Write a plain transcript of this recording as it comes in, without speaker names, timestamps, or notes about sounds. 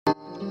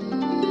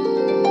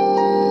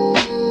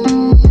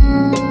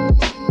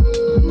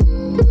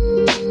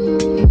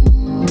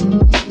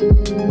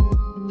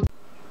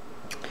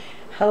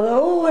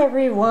Hello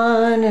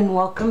everyone, and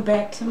welcome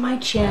back to my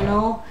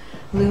channel,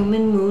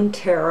 Lumen Moon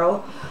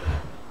Tarot.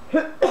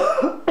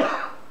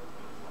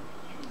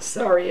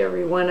 Sorry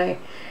everyone, I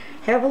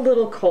have a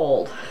little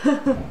cold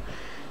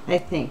I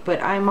think,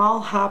 but I'm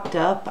all hopped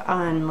up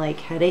on like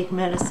headache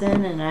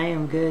medicine and I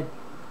am good.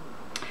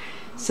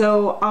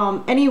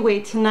 So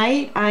anyway,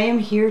 tonight I am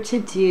here to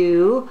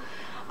do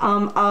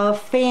a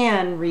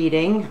fan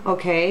reading,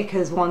 okay,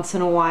 because once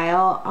in a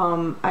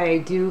while I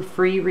do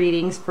free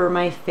readings for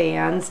my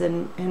fans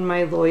and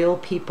my loyal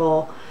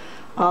people,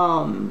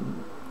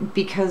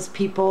 because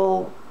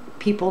people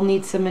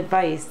need some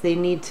advice. They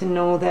need to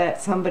know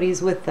that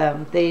somebody's with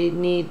them. They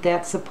need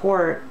that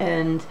support,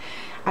 and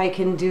I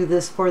can do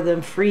this for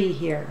them free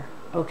here,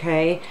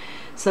 okay?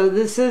 So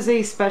this is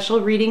a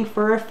special reading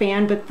for a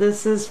fan, but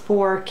this is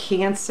for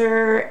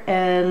Cancer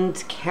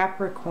and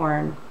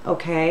Capricorn,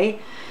 okay?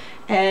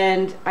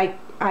 And I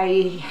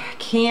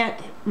can't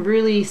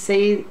really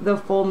say the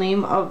full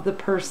name of the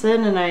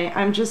person, and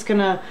I'm just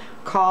gonna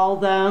call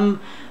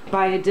them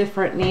by a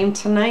different name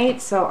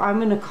tonight. So I'm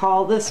gonna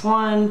call this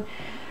one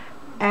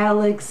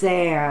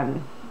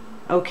Alexann,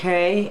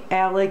 okay?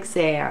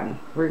 Alexann,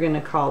 we're gonna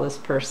call this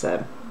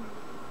person.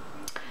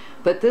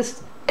 But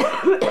this,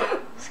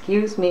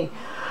 excuse me,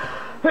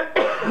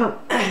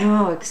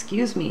 oh,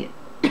 excuse me.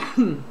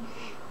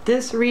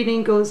 This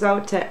reading goes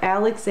out to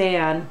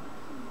Alexann,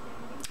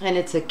 and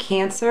it's a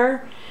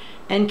Cancer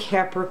and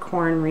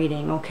Capricorn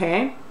reading,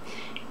 okay?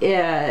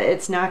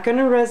 It's not going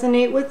to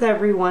resonate with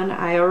everyone.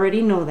 I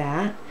already know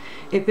that.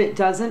 If it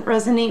doesn't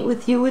resonate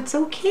with you, it's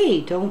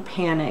okay. Don't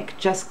panic.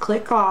 Just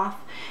click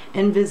off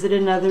and visit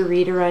another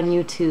reader on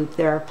YouTube.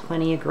 There are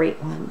plenty of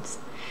great ones.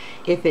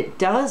 If it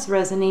does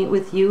resonate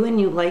with you and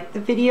you like the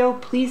video,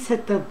 please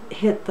hit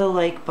the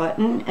like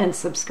button and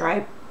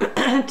subscribe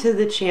to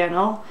the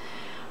channel.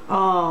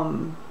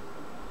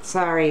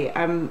 Sorry,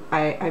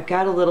 I've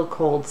got a little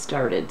cold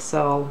started,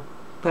 so,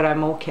 but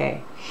I'm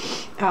okay.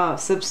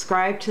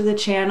 Subscribe to the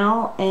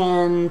channel,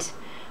 and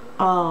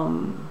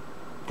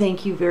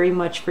thank you very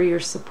much for your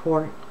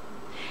support.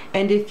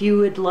 And if you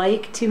would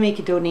like to make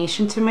a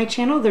donation to my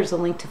channel, there's a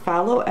link to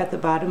follow at the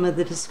bottom of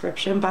the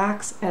description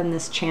box, and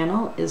this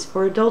channel is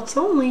for adults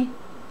only.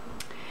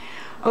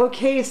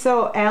 Okay,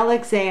 so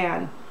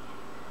Alexann,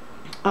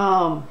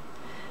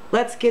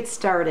 let's get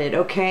started,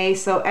 okay?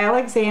 So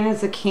Alexann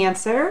is a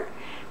Cancer,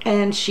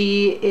 and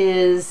she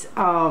is,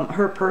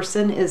 her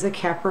person is a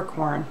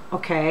Capricorn,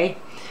 okay?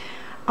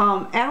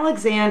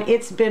 Alexann,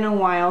 it's been a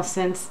while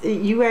since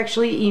you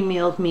actually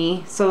emailed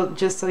me, so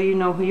just so you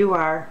know who you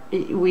are,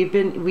 we've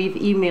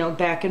emailed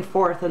back and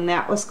forth, and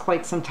that was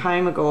quite some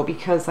time ago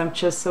because I'm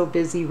just so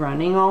busy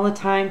running all the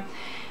time.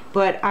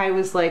 But I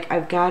was like,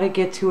 I've got to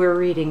get to a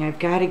reading, I've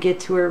got to get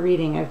to a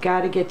reading, I've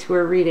got to get to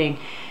a reading.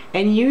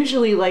 And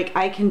usually, like,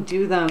 I can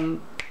do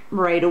them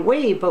right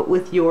away, but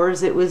with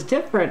yours it was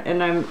different,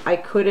 and I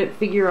couldn't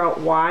figure out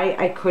why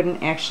I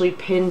couldn't actually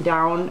pin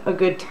down a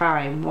good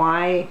time.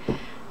 Why,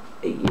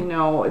 you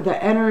know,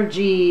 the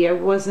energy,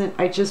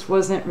 I just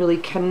wasn't really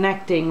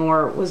connecting,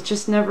 or it was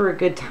just never a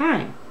good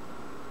time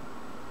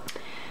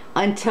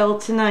until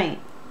tonight.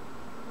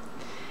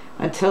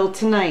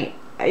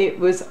 It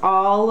was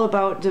all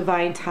about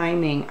divine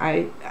timing.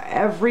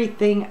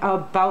 Everything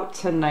about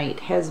tonight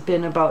has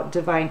been about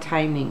divine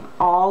timing.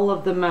 All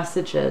of the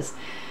messages.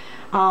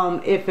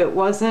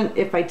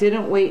 If I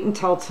didn't wait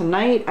until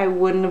tonight, I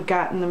wouldn't have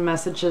gotten the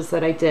messages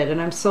that I did. And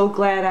I'm so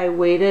glad I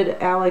waited,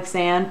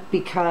 Alexann,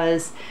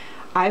 because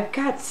I've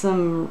got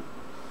some,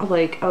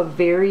 like, a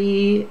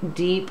very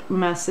deep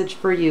message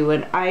for you.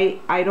 And I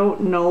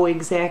don't know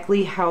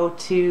exactly how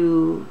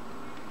to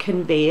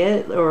convey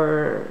it,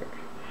 or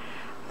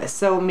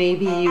so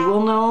maybe you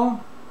will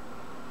know.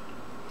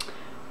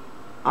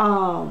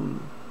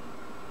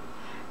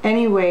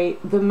 Anyway,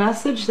 the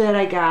message that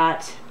I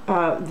got,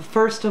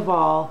 first of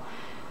all,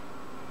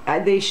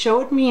 they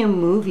showed me a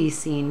movie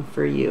scene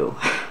for you.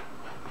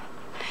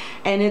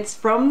 And it's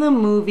from the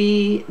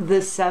movie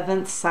The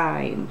Seventh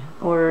Sign,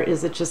 or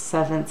is it just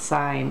Seventh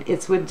Sign?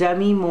 It's with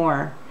Demi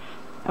Moore,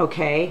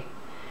 okay?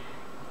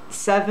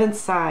 Seventh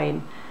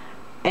Sign.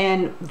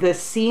 And the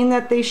scene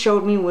that they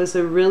showed me was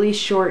a really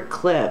short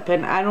clip,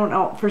 and I don't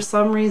know, for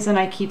some reason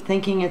I keep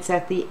thinking it's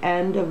at the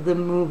end of the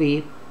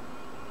movie.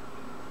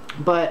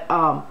 But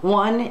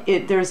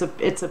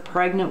it's a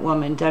pregnant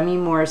woman. Demi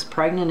Moore is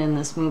pregnant in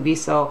this movie,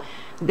 so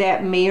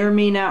that may or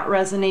may not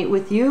resonate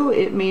with you.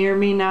 It may or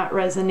may not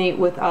resonate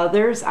with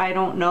others. I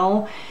don't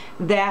know.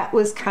 That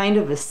was kind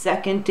of a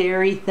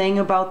secondary thing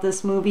about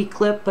this movie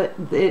clip, but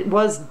it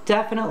was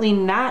definitely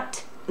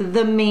not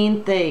the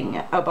main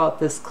thing about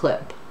this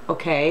clip,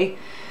 okay?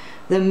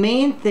 The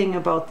main thing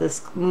about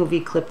this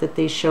movie clip that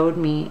they showed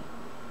me,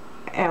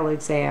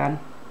 Alexann,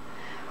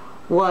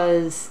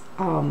 was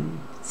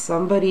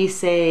somebody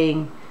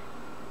saying,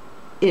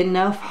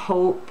 "Enough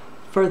hope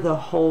for the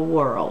whole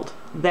world."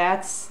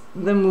 That's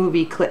the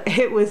movie clip.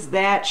 It was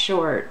that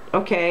short,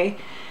 okay?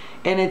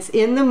 And it's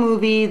in the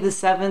movie The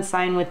Seventh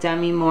Sign with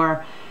Demi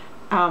Moore.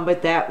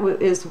 But that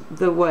is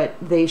what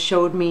they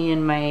showed me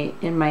in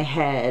my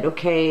head.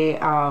 Okay,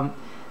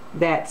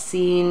 that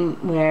scene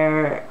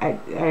where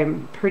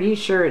I'm pretty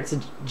sure it's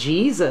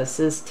Jesus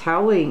is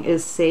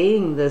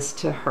saying this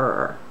to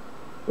her,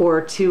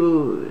 or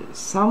to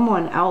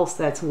someone else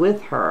that's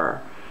with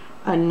her.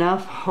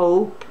 Enough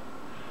hope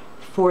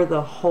for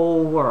the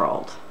whole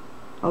world.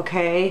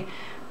 Okay?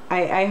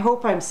 I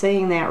hope I'm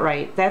saying that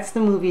right. That's the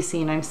movie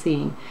scene I'm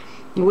seeing,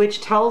 which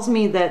tells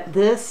me that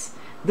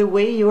the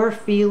way you're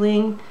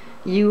feeling,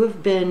 you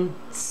have been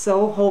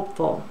so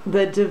hopeful.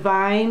 The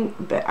divine,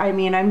 I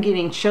mean, I'm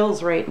getting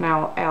chills right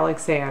now,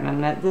 Alexann,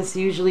 and that this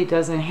usually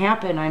doesn't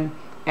happen. I'm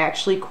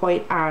actually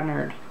quite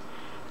honored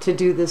to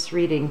do this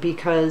reading,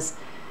 because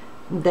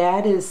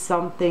that is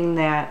something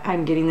that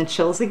I'm getting the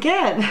chills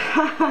again.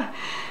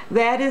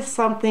 That is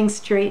something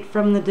straight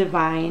from the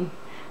divine.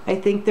 I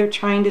think they're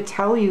trying to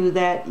tell you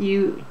that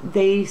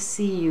they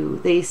see you.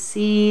 They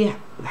see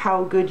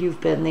how good you've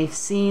been. They've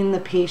seen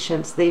the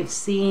patience. They've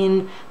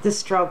seen the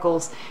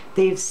struggles.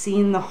 They've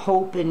seen the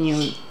hope in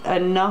you,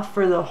 enough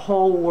for the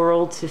whole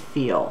world to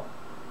feel.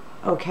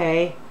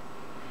 Okay?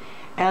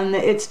 And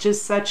it's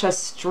just such a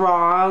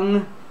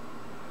strong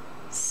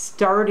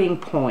starting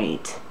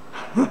point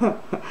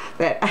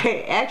that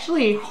I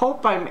actually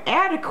hope I'm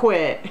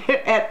adequate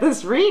at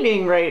this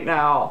reading right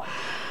now.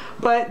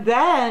 But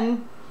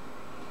then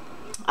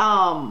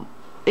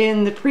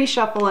in the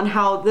pre-shuffle, and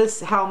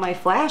how my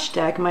flash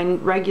deck, my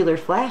regular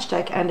flash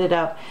deck ended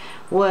up,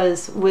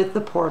 was with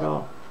the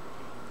portal,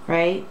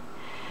 right?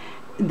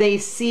 They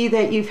see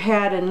that you've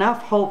had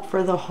enough hope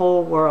for the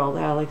whole world,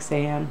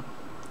 Alexann.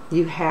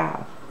 You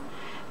have.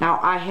 Now,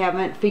 I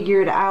haven't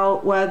figured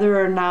out whether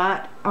or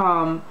not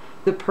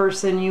the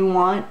person you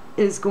want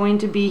is going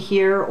to be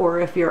here,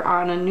 or if you're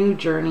on a new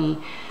journey,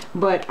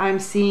 but I'm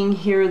seeing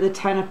here the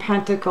Ten of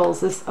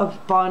Pentacles, this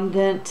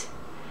abundant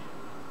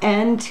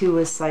end to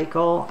a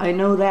cycle. I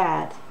know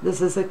that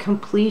this is a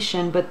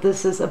completion, but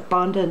this is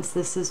abundance.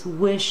 This is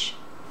wish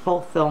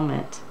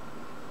fulfillment.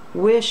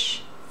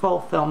 Wish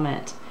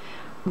fulfillment.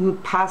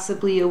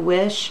 Possibly a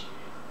wish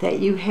that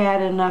you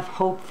had enough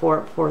hope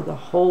for the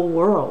whole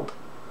world,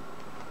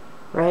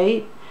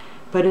 right?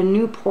 But a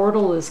new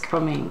portal is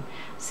coming.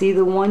 See,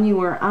 the one you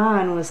were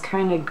on was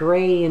kind of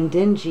gray and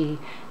dingy.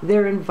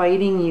 They're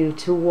inviting you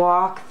to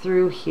walk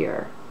through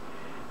here.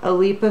 A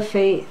leap of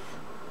faith.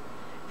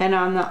 And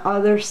on the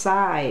other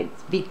side,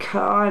 because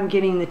I'm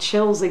getting the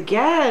chills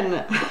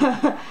again,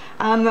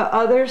 on the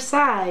other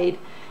side,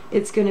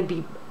 it's going to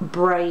be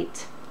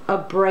bright, a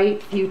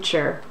bright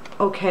future,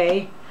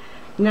 okay?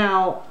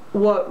 Now,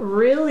 what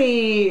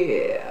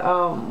really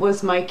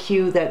was my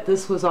cue that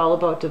this was all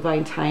about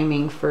divine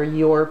timing for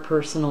your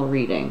personal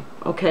reading,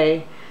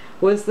 okay,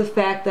 was the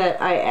fact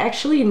that I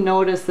actually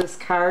noticed this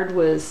card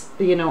was,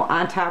 you know,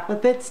 on top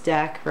of its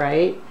deck,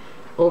 right,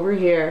 over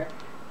here,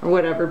 or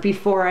whatever,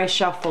 before I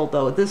shuffled,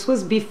 though. This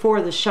was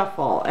before the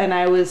shuffle, and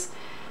I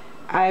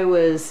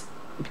was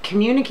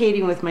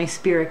communicating with my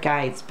spirit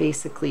guides,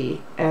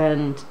 basically,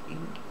 and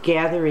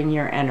gathering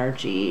your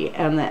energy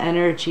and the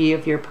energy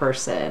of your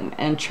person,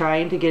 and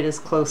trying to get as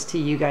close to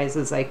you guys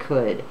as I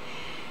could,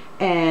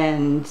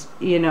 and,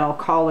 you know,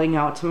 calling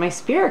out to my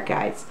spirit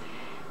guides.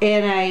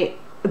 And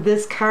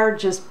this card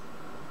just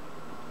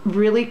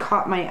really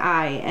caught my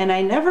eye, and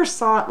I never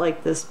saw it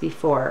like this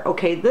before.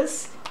 Okay,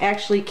 this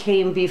actually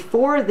came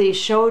before they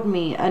showed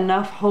me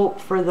enough hope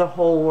for the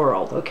whole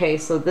world. Okay,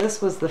 so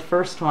this was the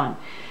first one.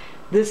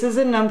 This is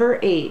a number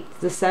 8.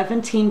 The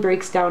 17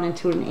 breaks down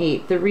into an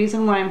 8. The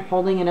reason why I'm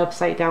holding it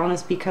upside down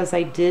is because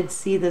I did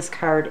see this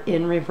card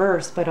in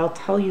reverse, but I'll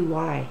tell you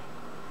why.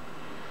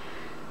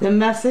 The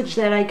message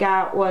that I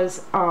got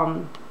was,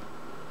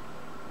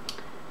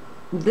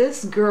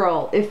 this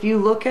girl, if you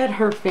look at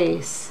her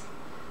face,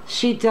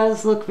 she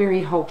does look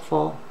very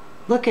hopeful.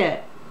 Look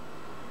at,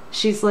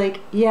 she's like,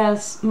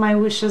 yes, my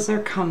wishes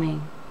are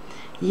coming.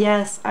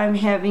 Yes, I'm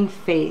having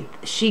faith.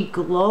 She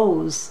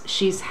glows.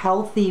 She's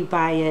healthy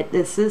by it.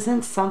 This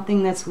isn't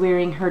something that's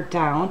wearing her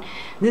down.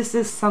 This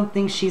is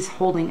something she's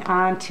holding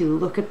on to.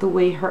 Look at the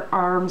way her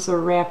arms are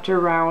wrapped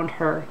around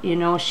her. You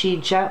know, she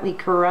gently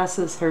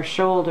caresses her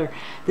shoulder.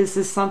 This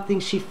is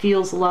something she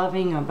feels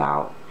loving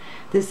about.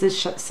 This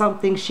is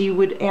something she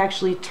would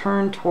actually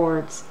turn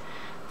towards.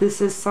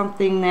 This is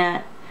something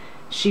that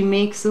she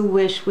makes a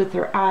wish with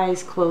her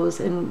eyes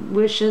closed and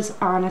wishes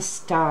on a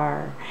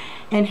star,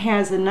 and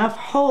has enough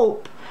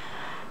hope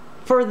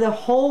for the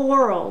whole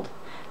world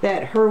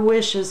that her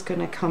wish is going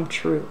to come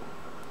true.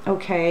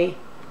 Okay?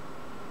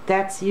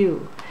 That's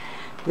you.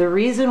 The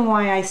reason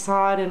why I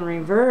saw it in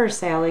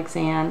reverse,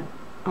 Alexann,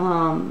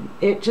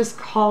 it just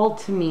called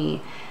to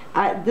me.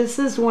 This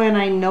is when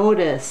I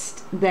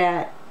noticed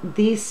that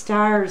these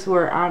stars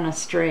were on a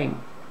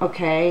string.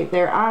 Okay,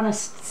 they're on a,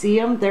 see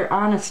them? They're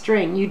on a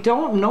string. You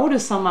don't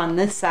notice them on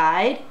this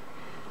side.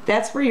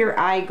 That's where your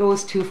eye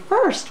goes to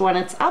first when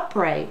it's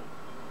upright.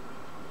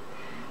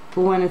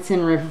 But when it's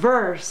in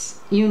reverse,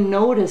 you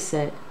notice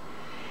it.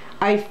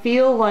 I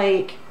feel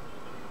like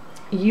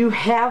you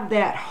have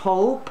that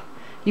hope.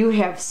 You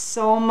have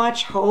so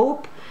much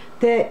hope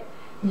that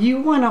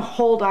you want to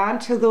hold on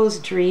to those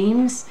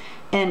dreams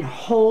and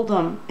hold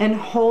them and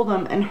hold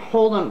them and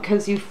hold them,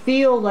 because you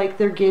feel like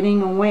they're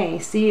getting away.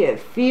 See, it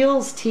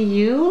feels to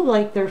you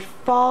like they're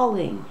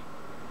falling,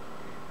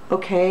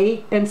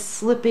 okay, and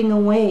slipping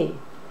away.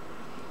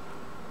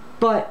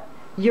 But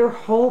your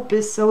hope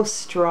is so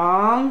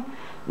strong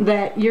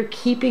that you're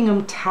keeping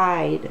them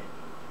tied.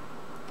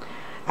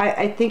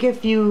 I think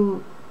if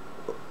you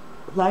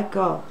let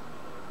go,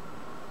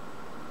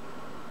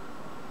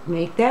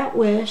 make that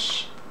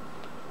wish,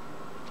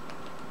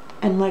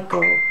 and let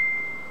go,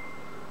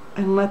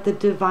 and let the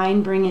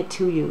divine bring it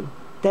to you.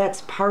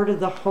 That's part of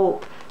the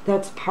hope.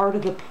 That's part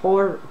of the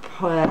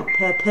I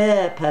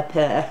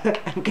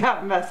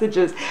got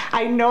messages.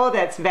 I know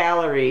that's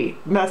Valerie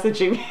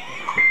messaging me.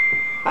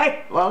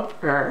 I love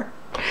her.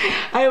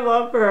 I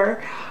love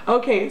her.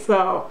 Okay,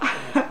 so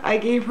I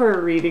gave her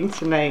a reading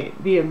tonight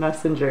via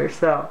Messenger.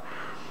 So,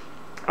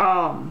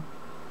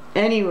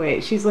 anyway,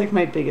 she's like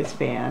my biggest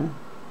fan.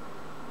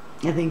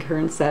 I think her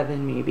and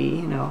Seven, maybe,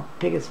 you know,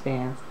 biggest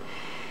fans.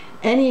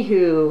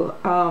 Anywho,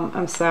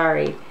 I'm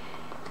sorry.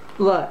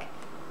 Look,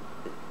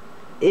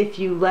 if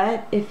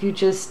you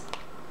just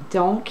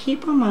don't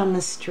keep them on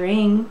the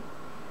string,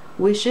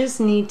 wishes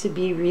need to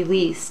be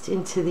released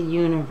into the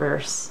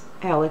universe,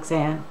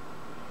 Alexann.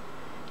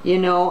 You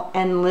know,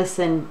 and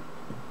listen,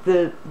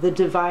 the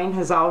divine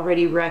has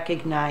already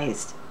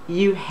recognized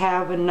you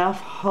have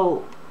enough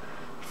hope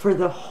for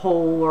the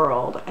whole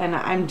world. And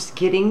I'm just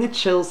getting the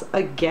chills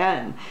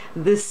again.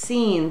 The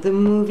scene, the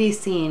movie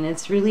scene,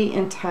 it's really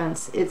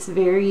intense. It's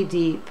very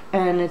deep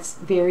and it's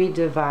very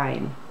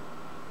divine.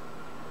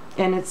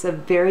 And it's a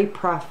very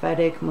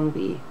prophetic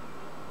movie.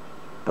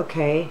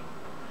 Okay?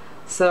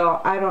 So,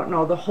 I don't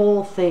know, this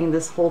whole thing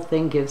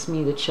gives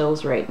me the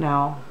chills right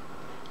now.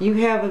 You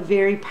have a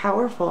very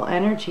powerful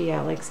energy,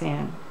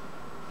 Alexann.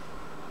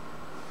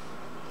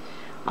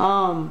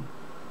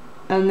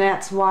 And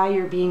that's why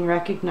you're being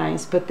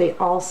recognized, but they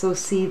also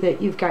see that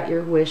you've got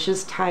your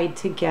wishes tied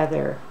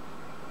together.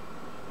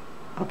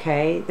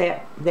 Okay,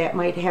 that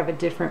might have a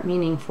different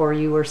meaning for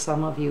you, or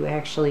some of you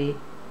actually.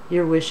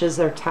 Your wishes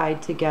are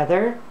tied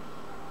together.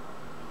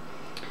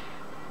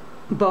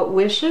 But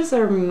wishes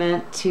are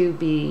meant to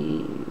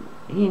be,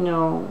 you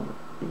know,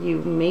 you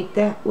make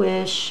that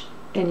wish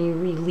and you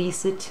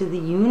release it to the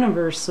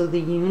universe so the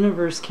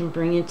universe can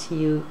bring it to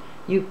you.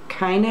 You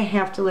kind of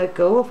have to let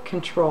go of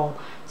control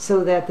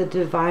so that the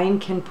divine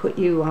can put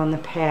you on the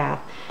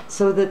path,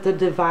 so that the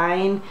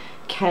divine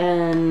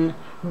can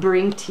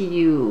bring to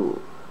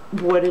you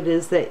what it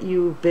is that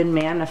you've been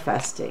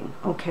manifesting,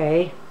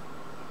 okay?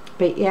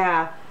 But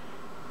yeah,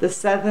 the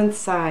 7th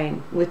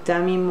sign with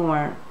Demi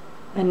Moore,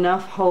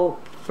 enough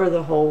hope for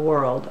the whole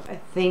world. I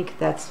think.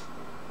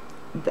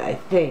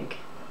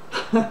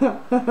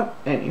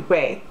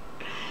 Anyway.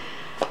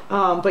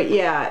 But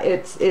yeah,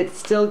 it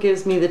still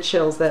gives me the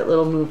chills, that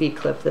little movie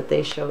clip that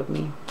they showed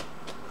me.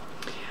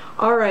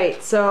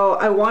 Alright, so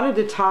I wanted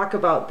to talk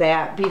about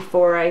that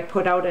before I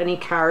put out any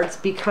cards,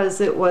 because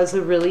it was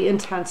a really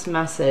intense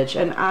message.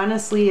 And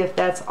honestly, if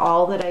that's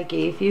all that I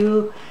gave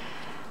you,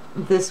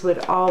 this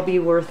would all be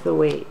worth the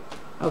wait.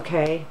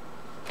 Okay?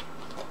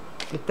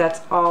 If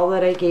that's all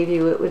that I gave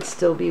you, it would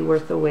still be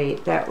worth the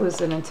wait. That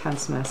was an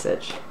intense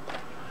message.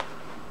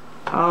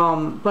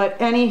 But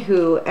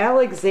anywho,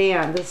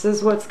 Alexann, this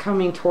is what's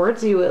coming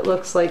towards you. It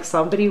looks like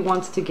somebody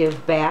wants to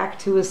give back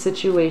to a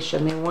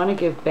situation. They want to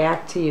give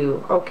back to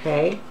you.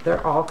 Okay,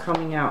 they're all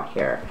coming out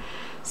here.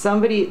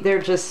 Somebody,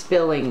 they're just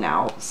spilling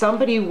now.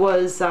 Somebody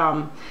was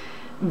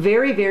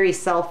very, very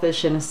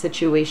selfish in a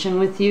situation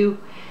with you.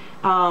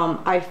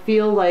 I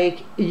feel like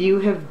you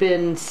have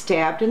been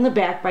stabbed in the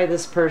back by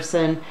this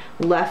person,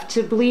 left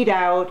to bleed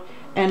out,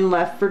 and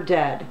left for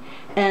dead.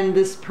 And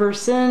this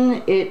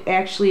person, it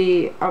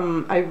actually,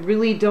 I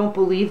really don't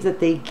believe that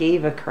they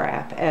gave a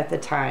crap at the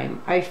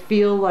time. I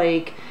feel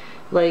like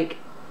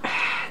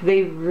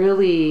they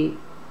really,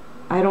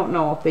 I don't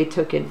know if they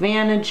took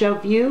advantage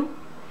of you.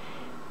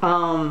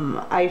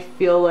 I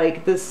feel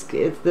like this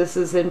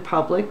is in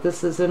public,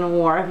 this is in a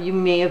war. You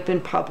may have been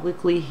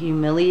publicly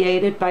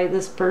humiliated by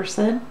this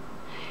person,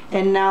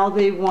 and now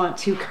they want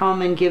to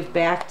come and give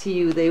back to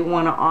you. They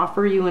want to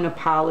offer you an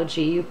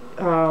apology.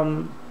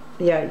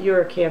 Yeah, you're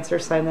a Cancer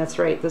sign, that's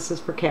right. This is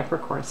for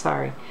Capricorn,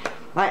 sorry.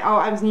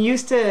 I'm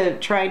used to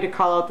trying to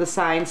call out the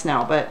signs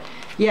now, but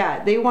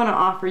yeah, they want to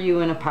offer you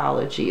an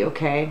apology,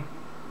 okay?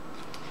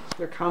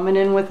 They're coming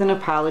in with an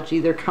apology.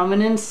 They're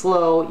coming in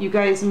slow. You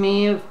guys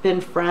may have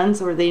been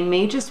friends, or they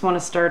may just want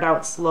to start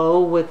out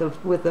slow with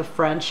a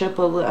friendship,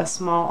 a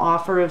small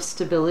offer of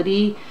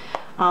stability.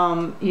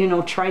 You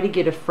know, try to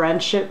get a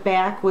friendship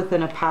back with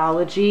an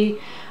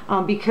apology,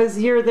 because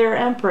you're their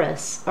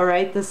empress, all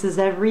right? This is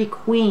every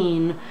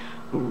queen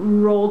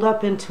rolled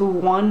up into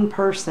one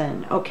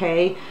person,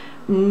 okay?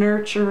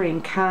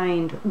 Nurturing,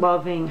 kind,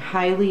 loving,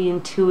 highly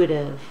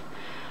intuitive,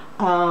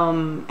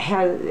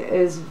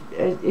 is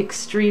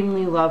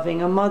extremely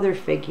loving, a mother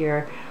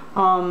figure,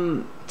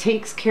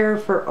 takes care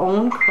of her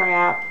own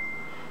crap,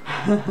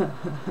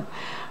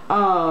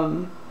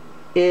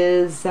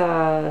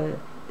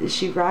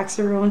 she rocks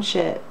her own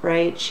shit,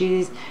 right?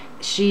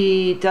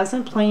 She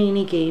doesn't play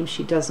any games.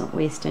 She doesn't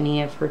waste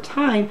any of her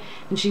time,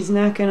 and she's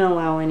not going to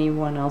allow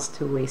anyone else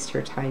to waste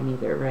her time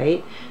either,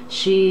 right?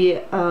 She,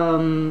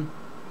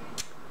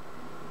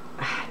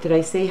 did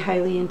I say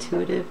highly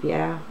intuitive?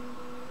 Yeah.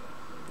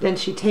 Then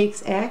she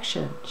takes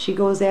action. She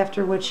goes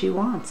after what she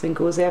wants and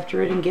goes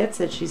after it and gets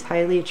it. She's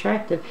highly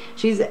attractive.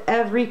 She's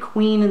every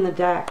queen in the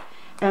deck,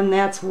 and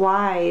that's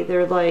why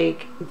they're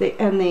like,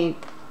 they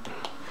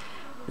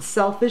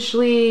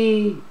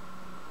selfishly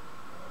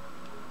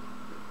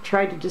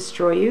tried to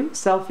destroy you,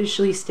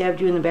 selfishly stabbed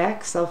you in the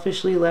back,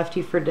 selfishly left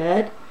you for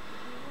dead,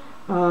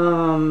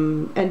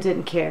 and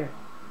didn't care.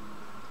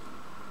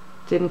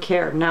 Didn't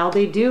care. Now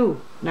they do.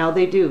 Now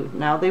they do.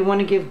 Now they want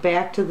to give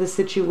back to the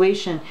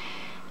situation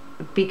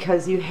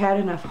because you had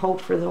enough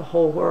hope for the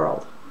whole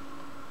world.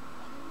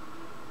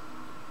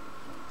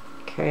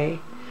 Okay.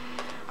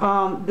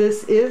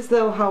 This is,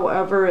 though,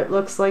 however, it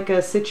looks like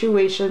a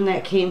situation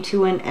that came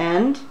to an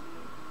end.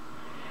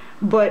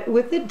 But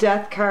with the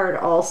Death card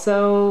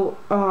also,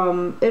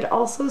 it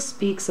also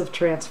speaks of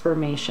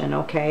transformation,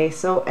 okay?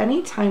 So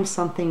anytime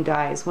something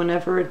dies,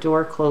 whenever a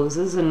door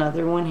closes,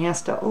 another one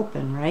has to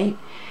open, right?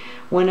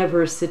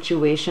 Whenever a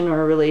situation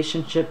or a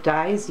relationship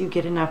dies, you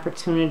get an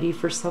opportunity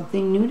for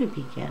something new to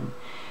begin.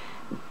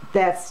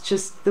 That's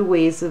just the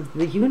ways of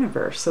the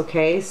universe,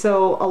 okay?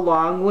 So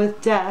along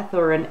with death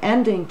or an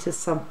ending to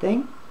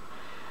something,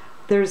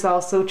 there's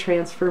also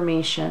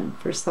transformation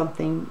for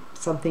something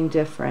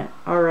different,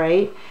 all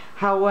right?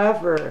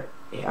 However,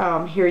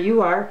 here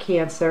you are,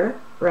 Cancer,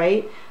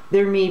 right?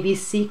 There may be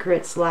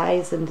secrets,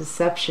 lies, and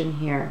deception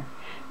here.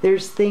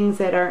 There's things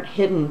that aren't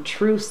hidden,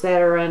 truths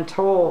that are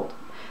untold.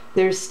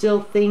 There's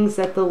still things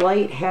that the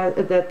light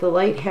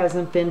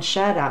hasn't been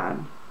shed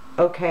on,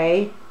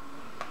 okay?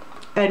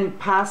 And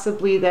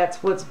possibly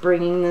that's what's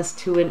bringing this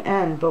to an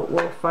end, but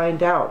we'll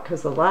find out,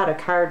 because a lot of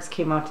cards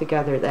came out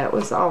together. That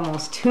was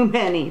almost too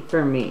many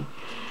for me.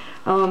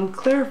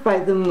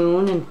 Clarify the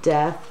moon and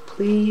death,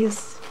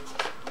 please.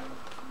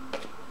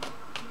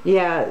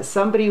 Yeah,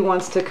 somebody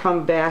wants to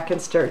come back and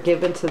start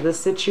giving to the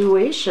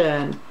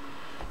situation.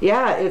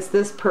 Yeah, it's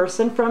this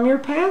person from your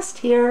past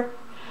here.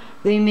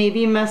 They may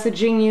be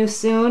messaging you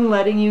soon,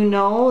 letting you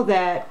know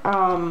that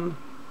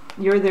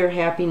you're their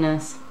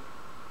happiness.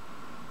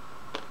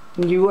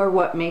 You are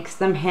what makes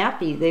them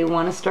happy. They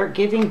want to start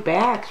giving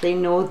back. They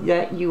know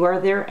that you are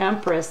their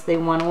empress. They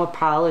want to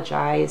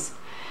apologize.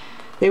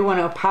 They want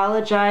to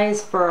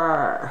apologize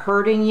for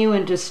hurting you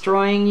and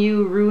destroying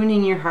you,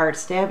 ruining your heart,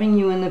 stabbing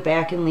you in the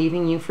back, and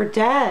leaving you for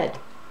dead.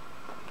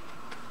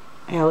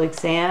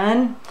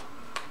 Alexann.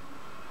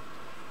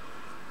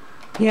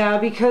 Yeah,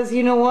 because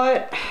you know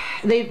what?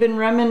 They've been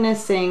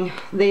reminiscing.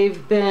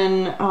 They've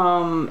been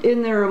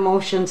in their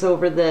emotions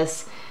over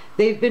this.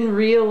 They've been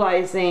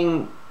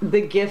realizing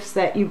the gifts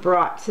that you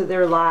brought to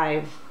their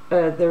life.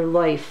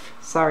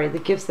 Sorry, the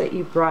gifts that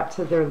you brought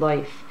to their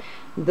life.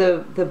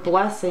 The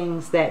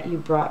blessings that you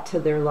brought to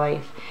their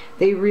life.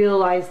 They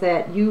realize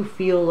that you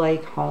feel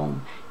like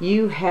home.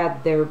 You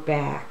had their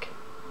back,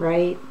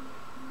 right?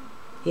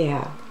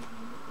 Yeah.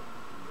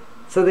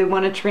 So they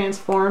want to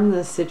transform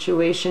this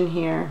situation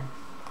here.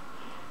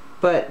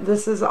 But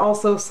this is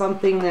also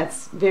something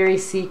that's very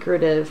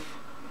secretive.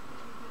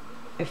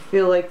 I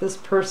feel like this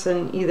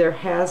person either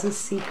has a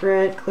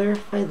secret.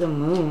 Clarify the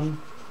moon.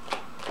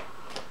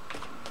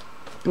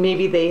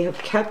 Maybe they have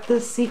kept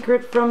this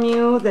secret from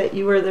you, that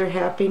you are their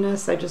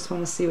happiness. I just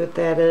want to see what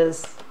that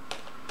is.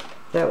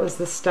 That was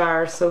the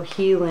star. So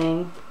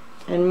healing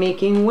and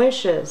making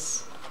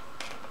wishes.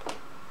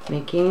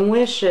 Making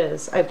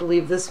wishes. I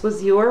believe this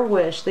was your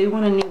wish. They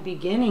want a new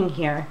beginning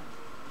here.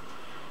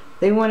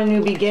 They want a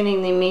new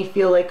beginning. They may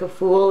feel like a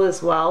fool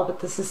as well,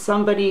 but this is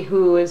somebody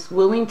who is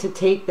willing to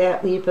take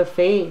that leap of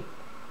faith.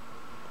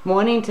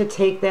 Wanting to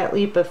take that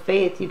leap of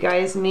faith. You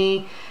guys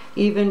may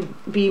even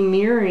be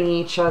mirroring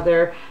each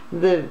other.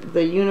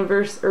 The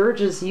universe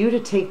urges you to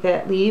take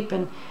that leap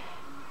and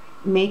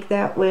make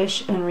that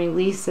wish and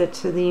release it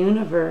to the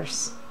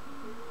universe.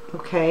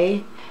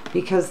 Okay?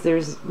 Because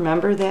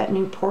remember, that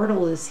new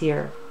portal is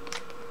here.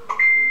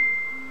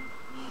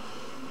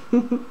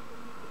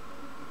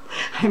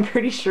 I'm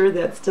pretty sure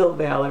that's still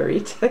Valerie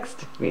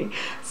texted me.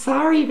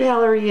 Sorry,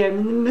 Valerie, I'm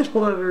in the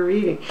middle of a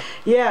reading.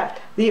 Yeah,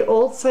 the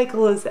old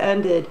cycle has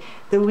ended.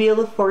 The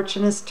Wheel of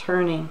Fortune is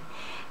turning.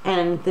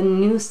 And the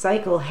new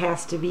cycle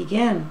has to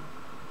begin.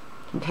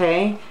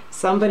 Okay?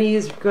 Somebody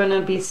is going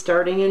to be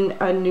starting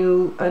a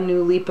new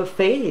leap of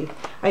faith.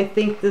 I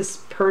think this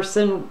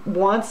person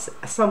wants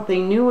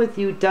something new with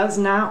you, does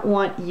not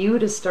want you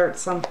to start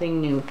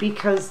something new,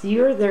 because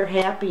you're their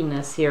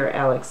happiness here,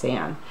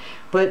 Alexann.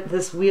 But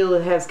this wheel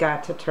has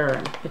got to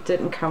turn. It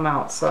didn't come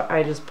out, so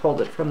I just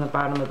pulled it from the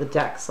bottom of the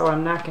deck, so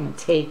I'm not going to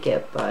take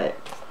it, but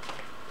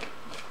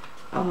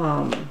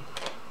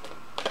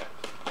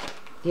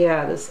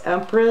yeah, this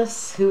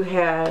Empress who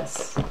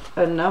has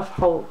enough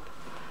hope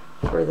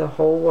for the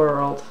whole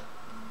world.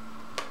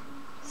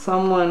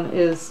 Someone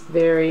is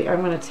very,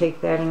 I'm going to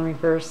take that in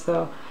reverse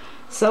though.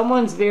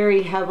 Someone's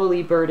very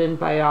heavily burdened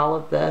by all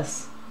of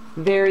this.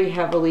 Very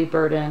heavily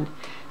burdened.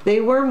 They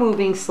were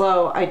moving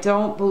slow. I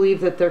don't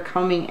believe that they're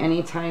coming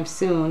anytime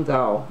soon,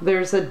 though.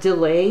 There's a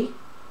delay.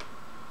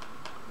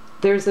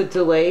 There's a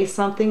delay,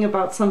 something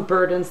about some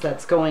burdens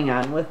that's going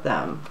on with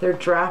them. They're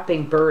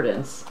dropping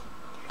burdens.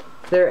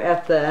 They're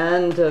at the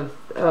end of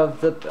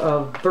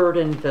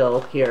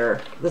Burdenville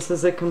here. This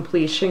is a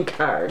completion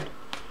card.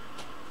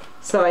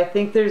 So I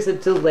think there's a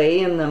delay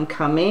in them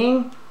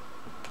coming.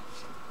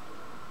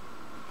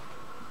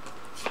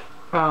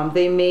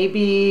 They may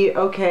be,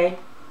 okay.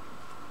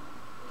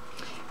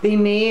 They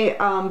may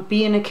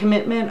be in a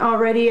commitment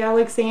already,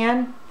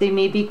 Alexann. They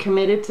may be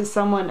committed to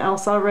someone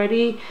else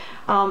already.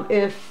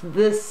 If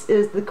this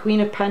is the Queen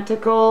of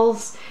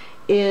Pentacles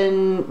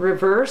in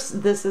reverse,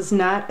 this is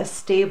not a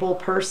stable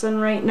person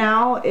right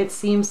now. It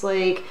seems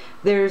like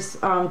there's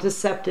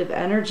deceptive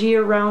energy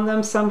around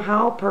them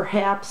somehow,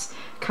 perhaps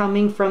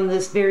coming from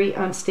this very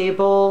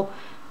unstable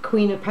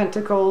Queen of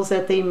Pentacles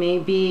that they may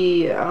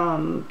be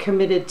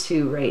committed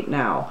to right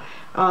now.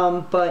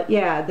 But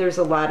yeah, there's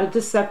a lot of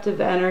deceptive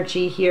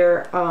energy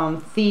here,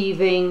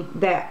 thieving,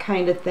 that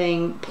kind of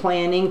thing,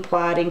 planning,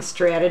 plotting,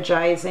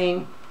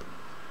 strategizing.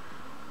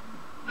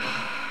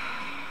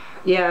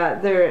 Yeah,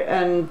 they're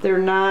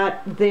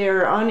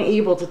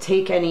unable to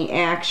take any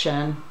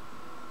action,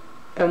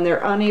 and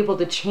they're unable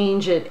to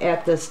change it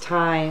at this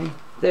time.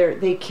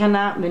 They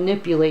cannot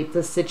manipulate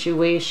the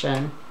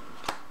situation.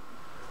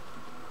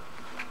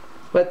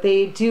 But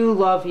they do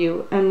love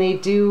you, and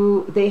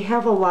they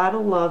have a lot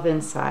of love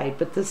inside,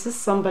 but this is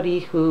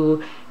somebody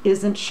who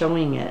isn't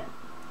showing it.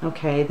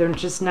 Okay, they're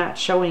just not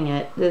showing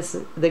it.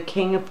 The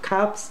King of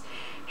Cups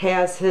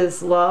has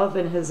his love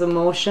and his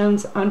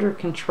emotions under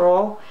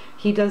control.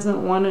 He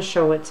doesn't want to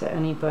show it to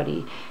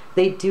anybody.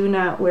 They do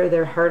not wear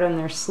their heart on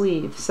their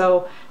sleeve.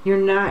 So you're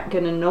not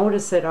going to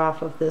notice it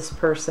off of this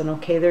person,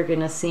 okay? They're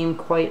going to seem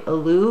quite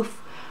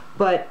aloof,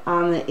 but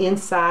on the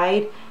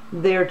inside,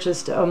 they're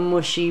just a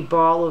mushy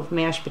ball of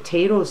mashed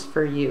potatoes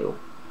for you,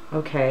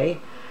 okay?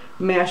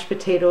 Mashed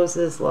potatoes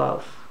is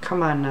love.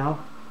 Come on now.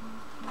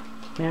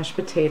 Mashed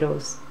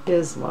potatoes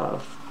is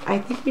love. I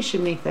think we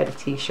should make that a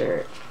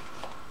t-shirt.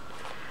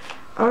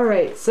 All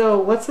right, so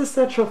what's the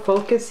central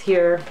focus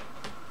here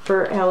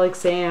for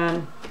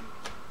Alexann?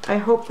 I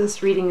hope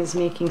this reading is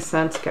making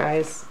sense,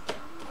 guys.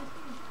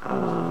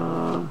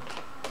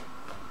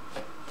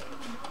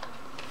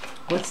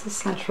 What's the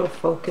central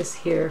focus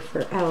here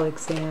for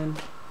Alexann?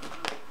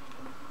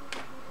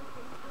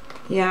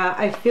 Yeah,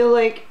 I feel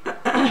like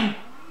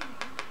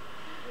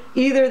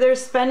either they're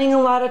spending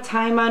a lot of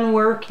time on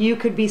work, you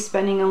could be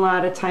spending a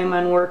lot of time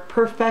on work,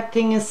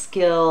 perfecting a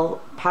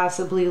skill,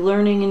 possibly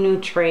learning a new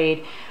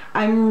trade.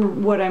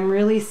 What I'm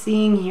really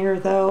seeing here,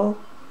 though,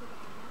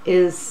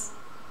 is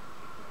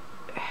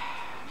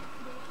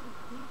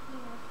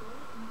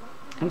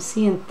I'm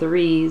seeing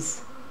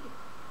threes.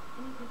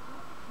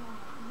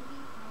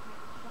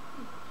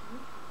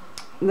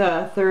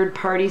 The third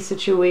party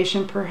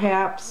situation,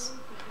 perhaps.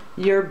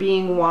 You're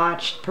being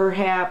watched,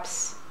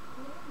 perhaps.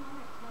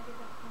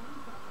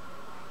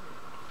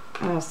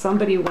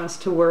 Somebody wants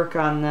to work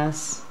on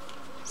this.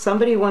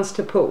 Somebody wants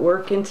to put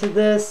work into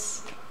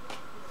this.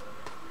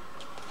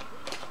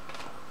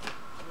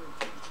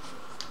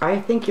 I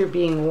think you're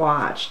being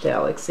watched,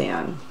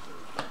 Alexann.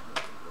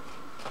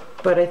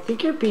 But I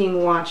think you're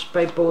being watched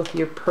by both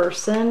your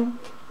person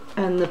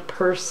and the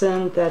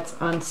person that's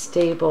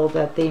unstable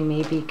that they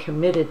may be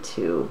committed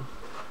to.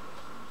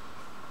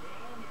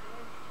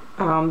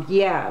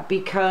 Yeah,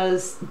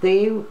 because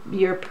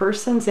your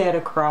person's at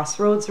a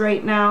crossroads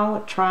right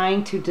now,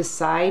 trying to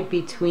decide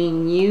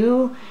between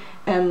you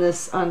and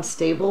this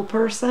unstable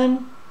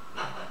person.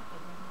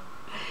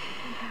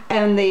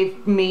 And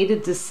they've made a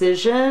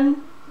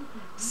decision.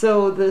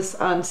 So this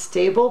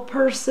unstable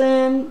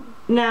person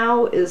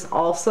now is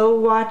also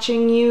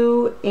watching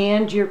you,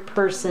 and your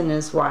person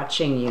is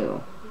watching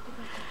you.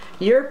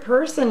 Your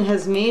person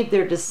has made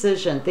their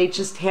decision.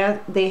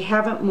 They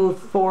haven't moved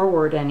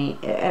forward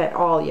at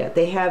all yet.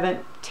 They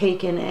haven't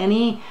taken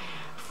any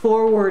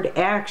forward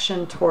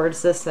action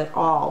towards this at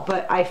all.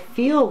 But I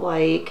feel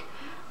like,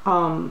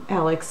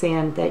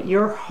 Alexann, that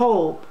your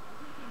hope,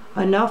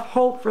 enough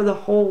hope for the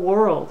whole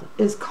world,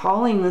 is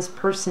calling this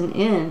person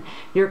in.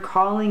 You're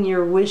calling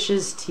your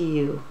wishes to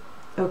you,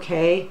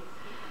 okay?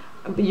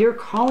 You're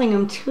calling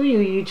them to you.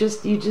 You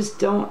just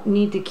don't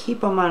need to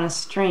keep them on a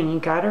string. You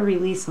got to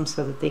release them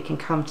so that they can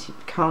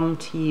come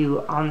to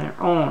you on their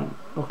own,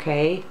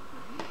 okay?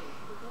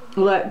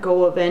 Let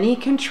go of any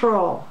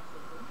control,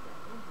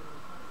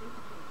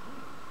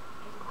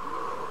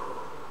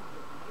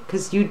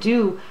 because you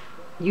do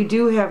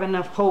have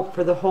enough hope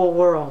for the whole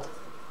world.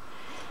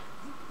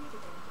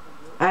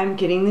 I'm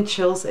getting the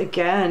chills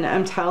again.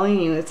 I'm telling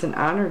you, it's an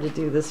honor to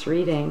do this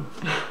reading.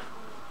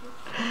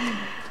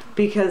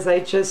 Because I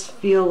just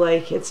feel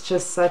like it's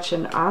just such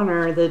an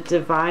honor. The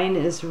divine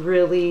is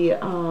really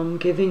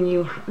giving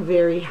you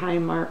very high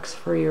marks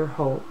for your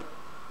hope,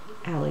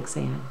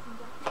 Alexann.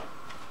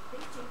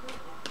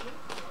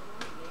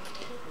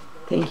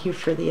 Thank you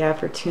for the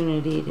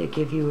opportunity to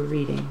give you a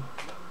reading.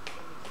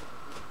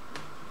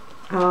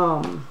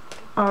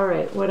 All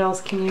right, what else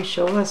can you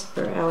show us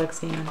for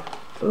Alexann?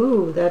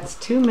 Ooh, that's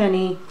too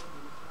many.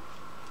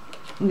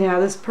 Now,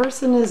 this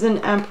person is an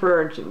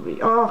emperor.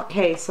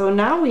 Okay, so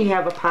now we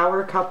have a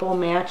power couple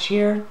match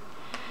here.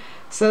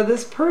 So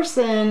this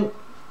person,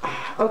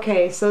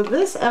 okay, so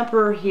this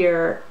emperor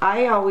here,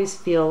 I always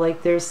feel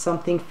like there's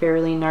something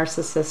fairly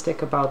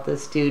narcissistic about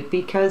this dude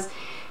because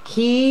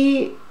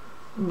he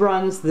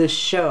runs the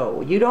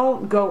show. You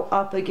don't go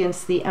up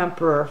against the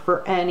emperor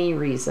for any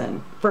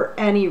reason. For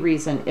any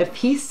reason. If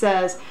he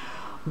says,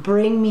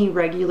 bring me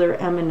regular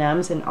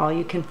M&Ms and all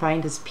you can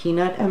find is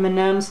peanut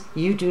M&Ms,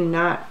 you do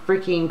not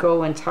freaking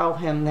go and tell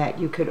him that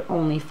you could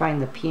only find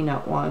the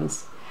peanut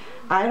ones.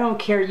 I don't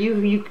care.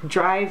 You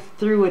drive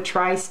through a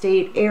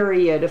tri-state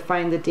area to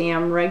find the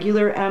damn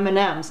regular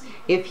M&Ms.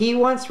 If he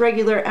wants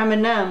regular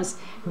M&Ms,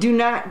 do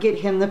not get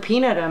him the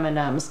peanut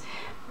M&Ms.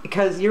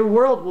 Because your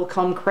world will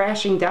come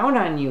crashing down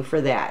on you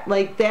for that.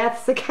 Like,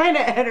 that's the kind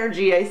of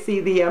energy I see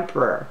the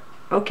emperor.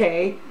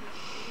 Okay?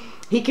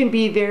 He can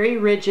be very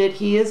rigid.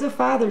 He is a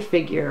father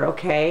figure,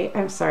 okay?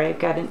 I'm sorry, I've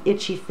got an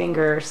itchy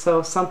finger,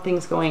 so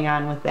something's going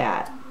on with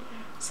that.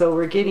 So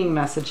we're getting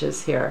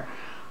messages here.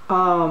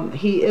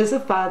 He is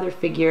a father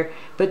figure,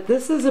 but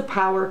this is a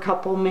power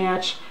couple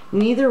match.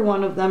 Neither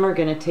one of them are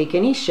going to take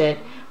any shit.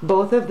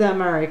 Both of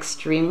them are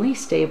extremely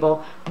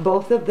stable.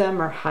 Both of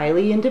them are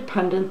highly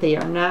independent. They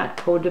are not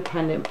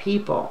codependent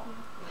people.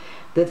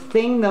 The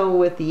thing, though,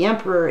 with the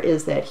emperor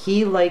is that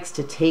he likes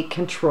to take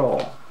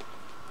control.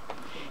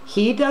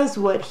 He does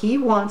what he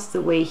wants,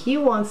 the way he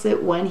wants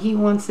it, when he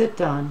wants it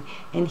done,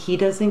 and he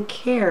doesn't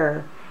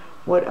care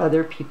what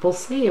other people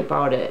say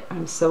about it.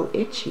 I'm so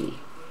itchy.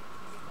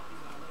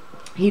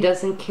 He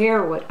doesn't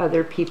care what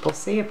other people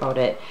say about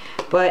it,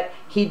 but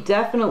he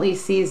definitely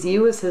sees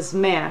you as his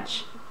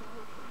match.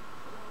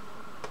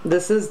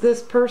 This is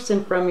this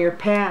person from your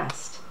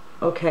past.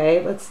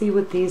 Okay, let's see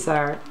what these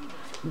are.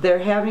 They're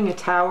having a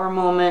tower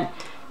moment.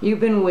 You've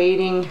been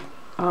waiting.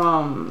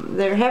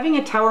 They're having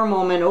a tower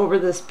moment over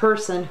this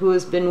person who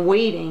has been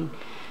waiting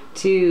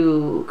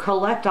to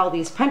collect all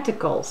these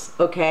pentacles.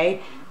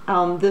 Okay,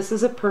 this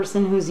is a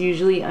person who's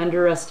usually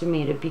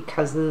underestimated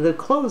because of the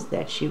clothes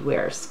that she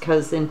wears,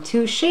 because in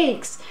 2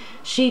 shakes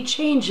she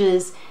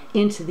changes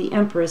into the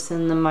Empress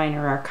in the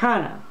Minor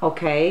Arcana.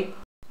 Okay,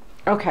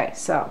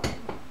 so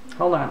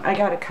hold on, I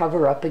gotta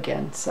cover up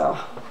again, so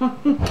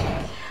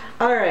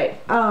all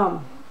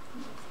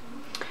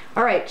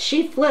right,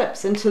 she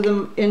flips into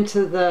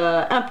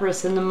the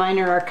Empress in the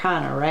Minor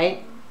Arcana,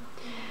 right?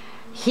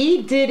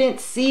 He didn't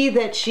see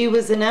that she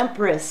was an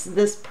Empress.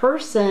 This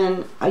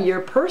person,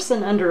 your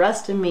person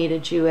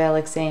underestimated you,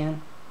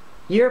 Alexann.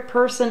 Your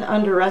person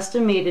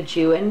underestimated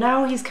you, and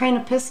now he's kind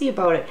of pissy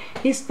about it.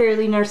 He's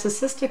fairly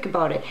narcissistic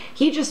about it.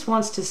 He just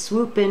wants to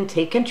swoop in,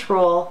 take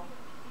control.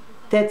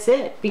 That's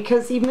it,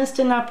 because he missed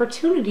an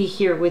opportunity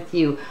here with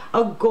you.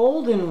 A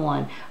golden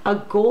one. A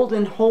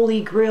golden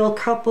holy grail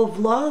cup of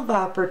love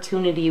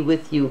opportunity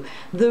with you.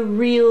 The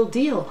real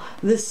deal.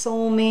 The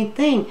soulmate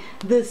thing.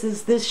 This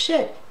is this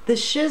shit. The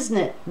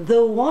shiznit,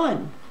 the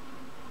one.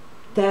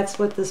 That's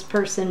what this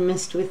person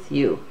missed with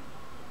you,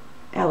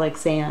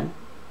 Alexann.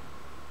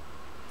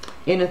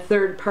 In a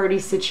third-party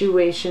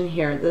situation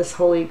here, this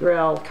Holy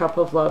Grail cup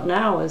of love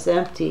now is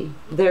empty.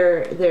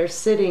 They're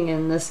sitting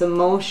in this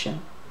emotion,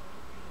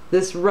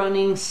 this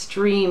running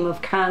stream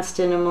of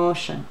constant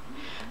emotion,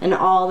 and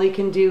all they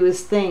can do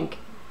is think,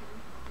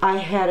 I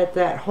had it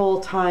that whole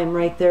time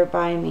right there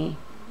by me,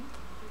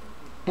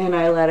 and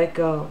I let it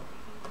go.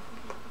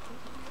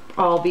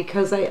 All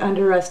because I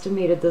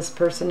underestimated this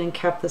person and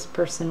kept this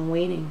person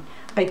waiting.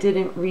 I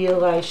didn't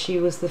realize she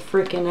was the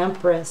frickin'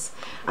 Empress.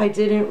 I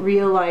didn't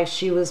realize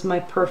she was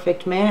my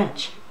perfect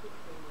match.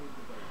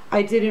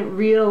 I didn't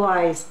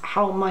realize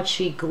how much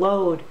she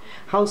glowed,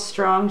 how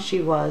strong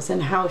she was,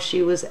 and how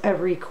she was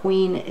every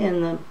queen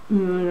in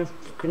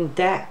the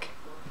deck,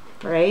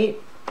 right?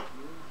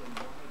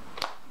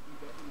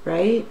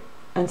 Right?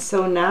 And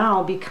so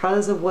now,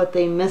 because of what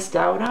they missed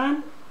out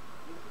on,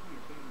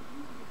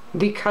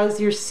 because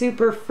you're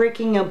super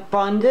freaking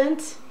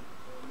abundant,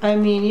 I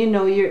mean, you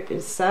know, you're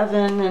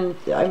 7 and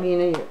I mean,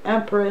 you're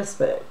Empress,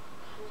 but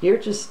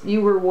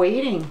you were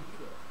waiting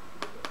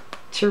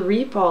to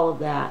reap all of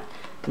that.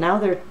 Now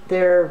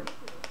their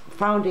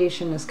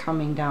foundation is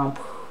coming down.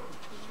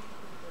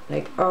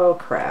 Like, oh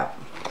crap.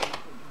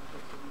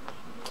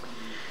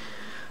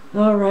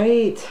 All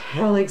right,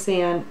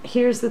 Alexann,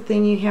 here's the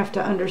thing you have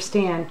to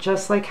understand.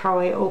 Just like how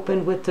I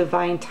opened with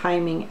divine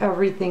timing,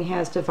 everything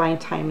has divine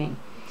timing.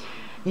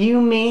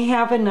 You may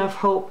have enough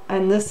hope,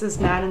 and this is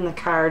not in the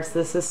cards,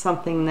 this is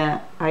something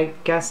that I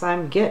guess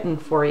I'm getting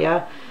for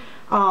you.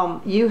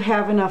 You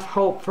have enough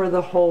hope for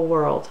the whole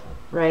world,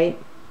 right?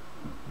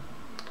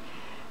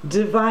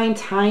 Divine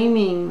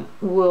timing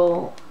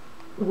will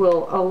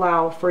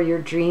allow for your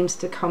dreams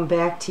to come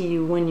back to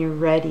you when you're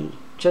ready.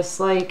 Just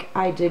like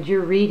I did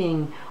your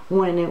reading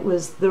when it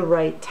was the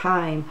right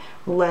time,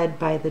 led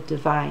by the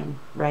divine,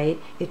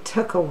 right? It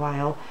took a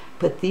while,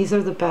 but these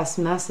are the best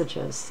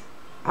messages.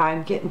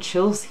 I'm getting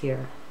chills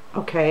here,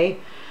 okay?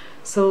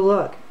 So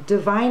look,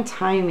 divine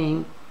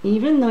timing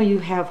even though you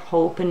have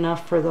hope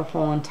enough for the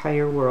whole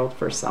entire world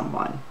for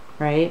someone,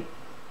 right?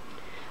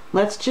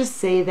 Let's just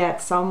say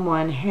that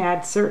someone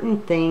had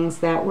certain things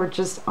that were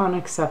just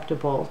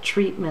unacceptable,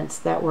 treatments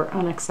that were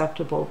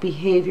unacceptable,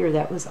 behavior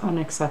that was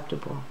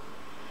unacceptable.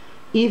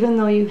 Even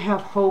though you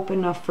have hope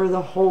enough for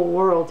the whole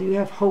world, you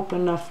have hope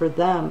enough for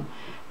them,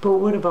 but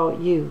what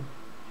about you?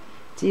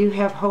 Do you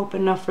have hope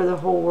enough for the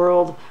whole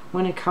world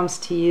when it comes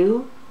to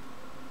you?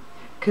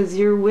 Because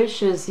your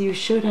wishes, you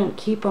shouldn't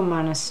keep them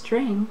on a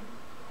string.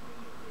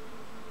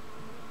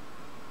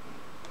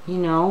 You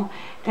know,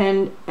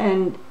 and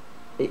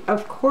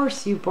of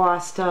course you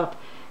bossed up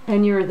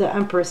and you're the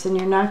Empress and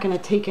you're not going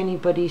to take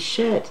anybody's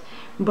shit.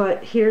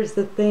 But here's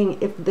the thing,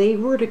 if they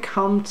were to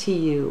come to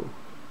you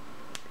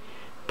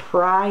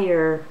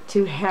prior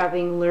to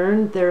having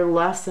learned their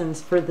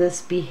lessons for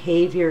this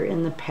behavior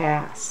in the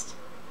past,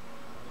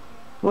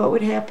 what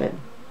would happen?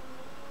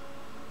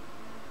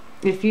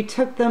 If you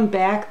took them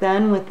back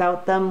then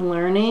without them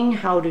learning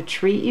how to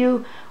treat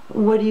you,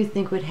 what do you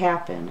think would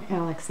happen,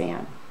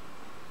 Alexann?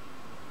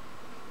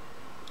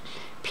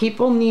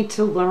 People need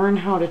to learn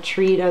how to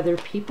treat other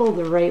people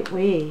the right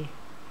way.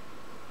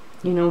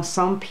 You know,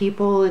 some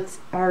people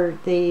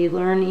they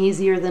learn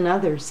easier than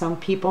others. Some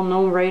people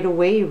know right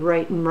away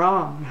right and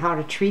wrong, how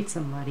to treat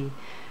somebody.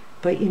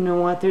 But you know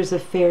what? There's a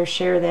fair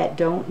share that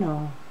don't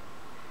know.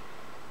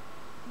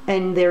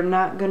 And they're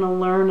not going to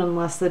learn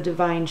unless the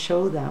divine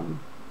shows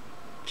them.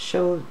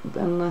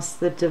 Unless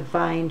the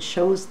divine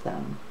shows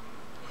them.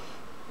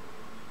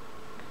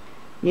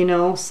 You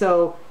know,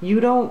 so you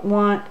don't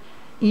want,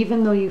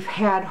 even though you've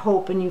had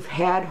hope and you've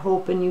had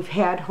hope and you've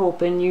had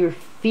hope and you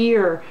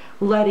fear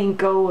letting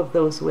go of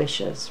those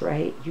wishes,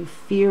 right? You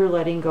fear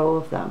letting go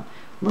of them.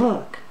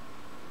 Look,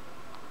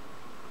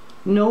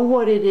 know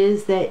what it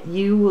is that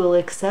you will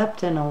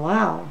accept and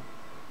allow.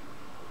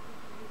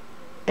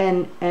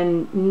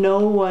 And know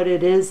what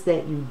it is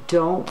that you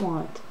don't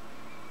want.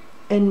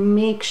 And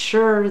make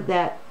sure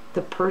that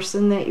the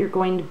person that you're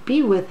going to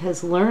be with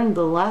has learned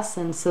the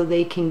lesson so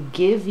they can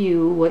give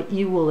you what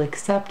you will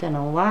accept and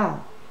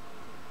allow.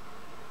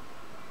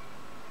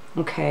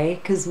 Okay?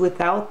 Because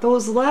without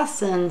those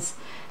lessons,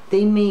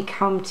 they may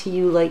come to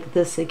you like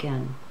this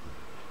again.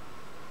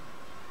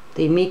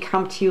 They may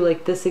come to you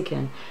like this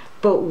again.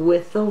 But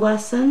with the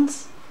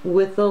lessons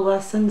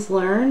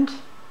learned,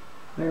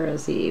 where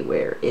is he?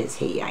 Where is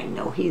he? I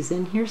know he's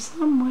in here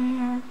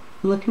somewhere.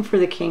 I'm looking for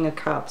the King of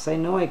Cups. I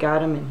know I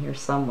got him in here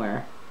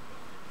somewhere.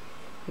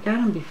 I got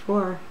him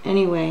before.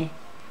 Anyway,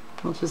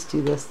 we'll just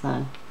do this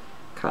then.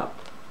 Cup.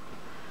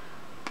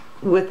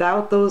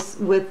 Without those,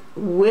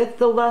 with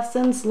the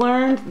lessons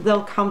learned,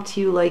 they'll come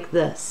to you like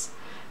this.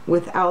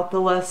 Without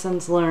the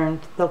lessons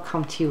learned, they'll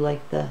come to you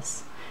like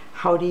this.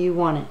 How do you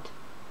want it?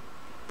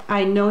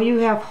 I know you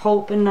have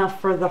hope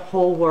enough for the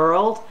whole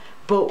world,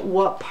 but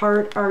what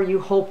part are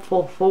you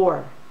hopeful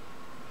for?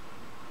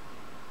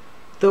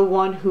 The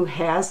one who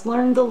has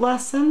learned the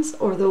lessons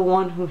or the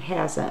one who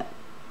hasn't,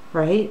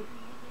 right?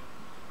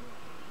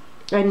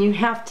 And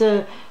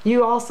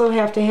you also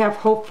have to have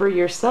hope for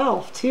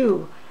yourself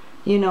too.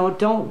 You know,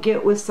 don't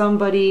get with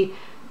somebody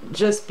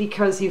just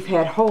because you've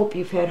had hope,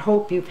 you've had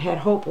hope, you've had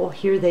hope. Well,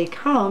 here they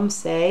come,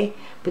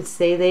 but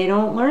say they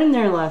don't learn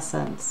their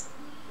lessons.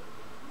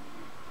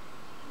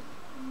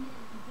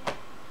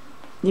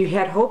 You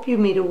had hope, you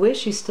made a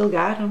wish, you still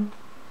got them.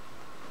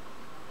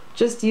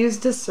 Just use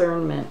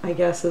discernment, I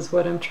guess is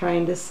what I'm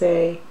trying to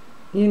say,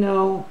 you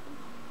know,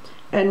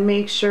 and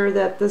make sure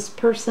that this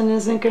person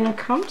isn't going to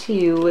come to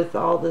you with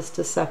all this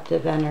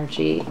deceptive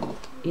energy.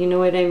 You know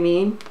what I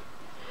mean?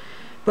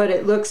 But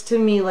it looks to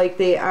me like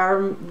they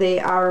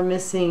are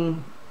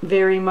missing,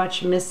 very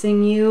much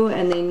missing you,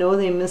 and they know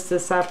they missed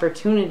this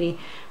opportunity,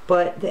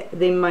 but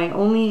my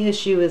only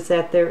issue is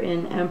that they're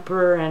in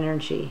Emperor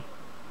energy.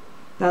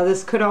 Now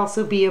this could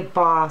also be a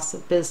boss, a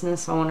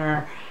business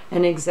owner,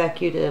 an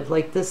executive.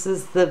 Like this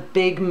is the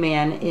big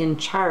man in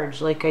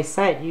charge. Like I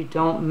said, you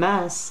don't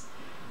mess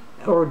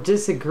or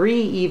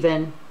disagree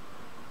even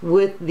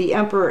with the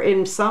Emperor.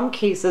 In some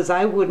cases,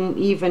 I wouldn't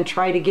even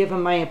try to give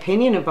him my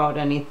opinion about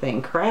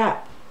anything.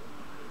 Crap.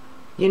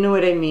 You know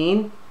what I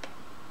mean?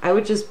 I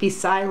would just be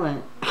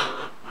silent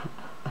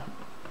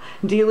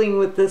dealing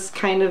with this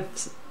kind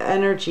of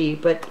energy,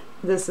 but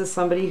this is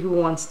somebody who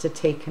wants to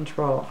take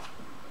control.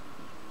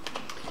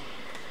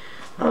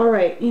 All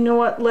right, you know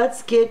what?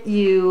 Let's get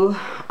you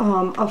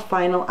a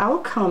final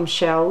outcome,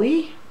 shall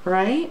we?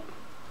 Right?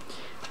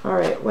 All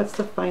right, what's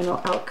the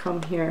final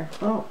outcome here?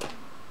 Oh,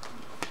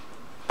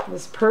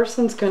 this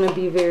person's going to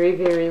be very,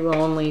 very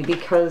lonely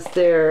because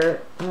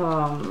they're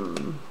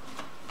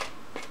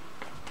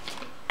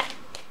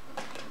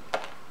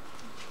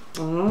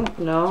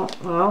no,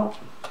 well,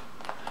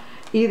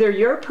 either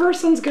your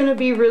person's going to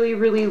be really,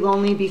 really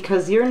lonely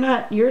because you're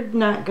not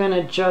going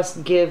to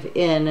just give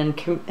in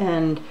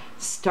and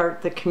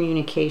start the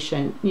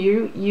communication.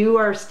 You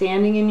are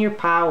standing in your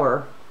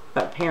power,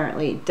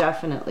 apparently,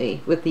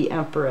 definitely, with the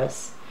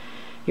Empress.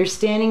 You're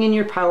standing in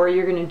your power.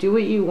 You're going to do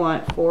what you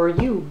want for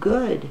you.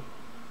 Good.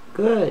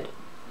 Good.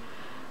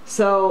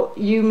 So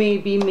you may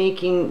be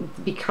making,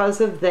 because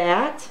of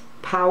that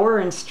power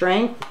and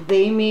strength,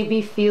 they may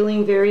be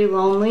feeling very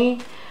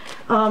lonely.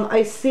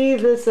 I see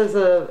this as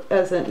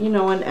a you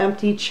know, an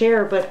empty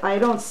chair, but I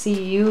don't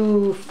see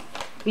you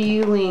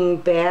feeling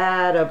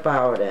bad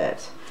about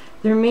it.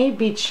 There may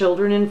be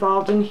children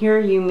involved in here.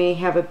 You may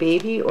have a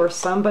baby, or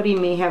somebody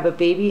may have a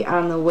baby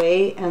on the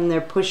way and they're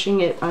pushing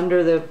it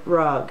under the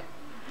rug.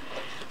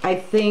 I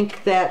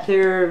think that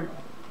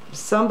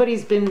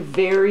somebody's been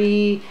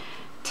very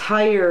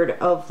tired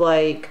of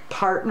like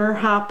partner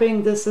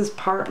hopping. This is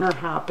partner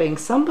hopping.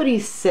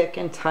 Somebody's sick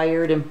and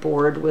tired and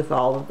bored with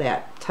all of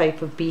that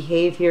type of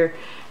behavior.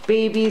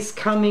 Babies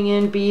coming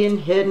in, being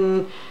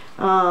hidden,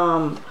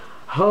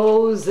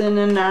 hose in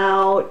and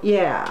out.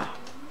 Yeah,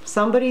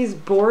 somebody's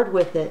bored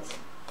with it.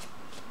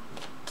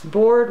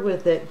 Bored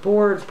with it.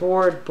 Bored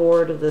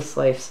of this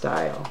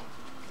lifestyle.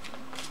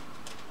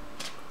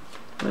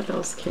 What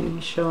else can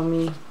you show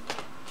me?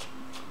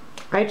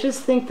 I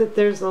just think that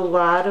there's a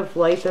lot of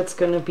light that's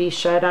going to be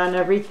shed on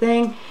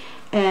everything,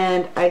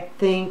 and I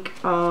think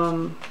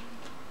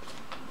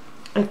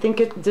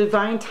it's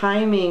divine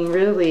timing,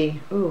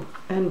 really. Ooh,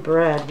 and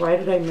bread. Why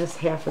did I miss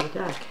half of the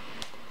deck?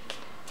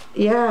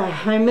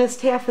 Yeah, I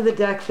missed half of the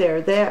deck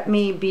there. That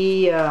may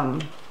be,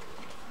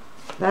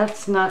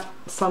 that's not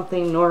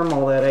something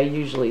normal that I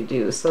usually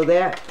do, so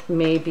that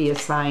may be a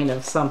sign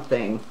of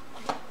something.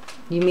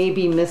 You may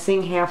be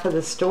missing half of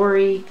the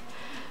story.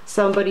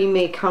 Somebody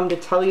may come to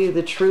tell you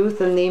the truth,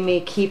 and they may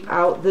keep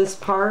out this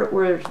part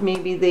where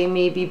maybe they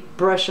may be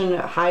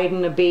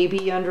hiding a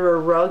baby under a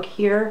rug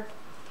here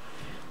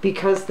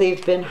because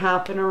they've been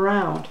hopping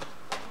around.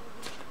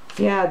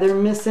 Yeah, they're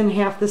missing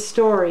half the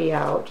story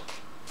out.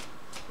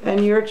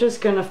 And you're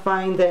just going to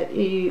find that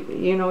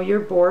you know, you're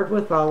bored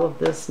with all of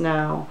this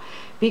now,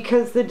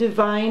 because the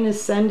divine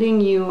is sending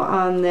you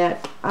on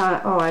that,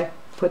 oh, I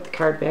put the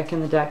card back in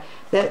the deck,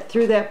 that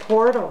through that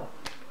portal.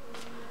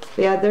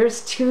 Yeah,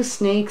 there's two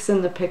snakes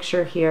in the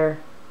picture here.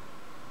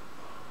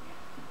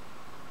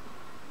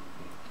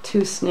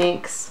 Two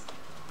snakes.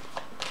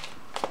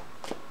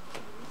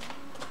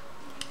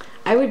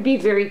 I would be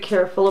very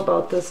careful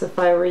about this if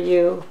I were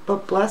you,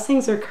 but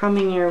blessings are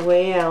coming your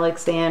way,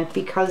 Alexann,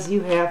 because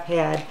you have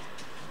had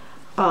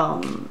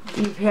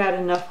you've had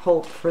enough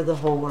hope for the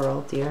whole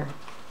world, dear.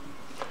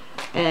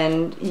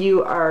 And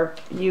you are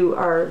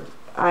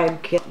I'm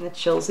getting the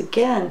chills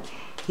again.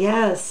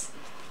 Yes,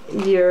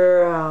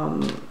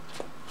 you're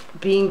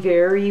being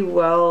very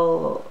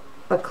well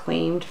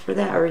acclaimed for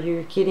that, or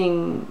you're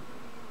getting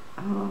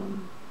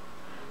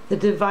the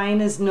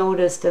divine is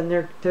noticed, and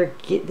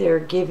they're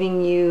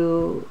giving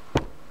you,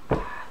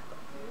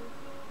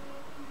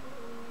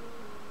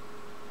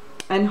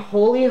 and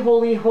holy,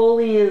 holy,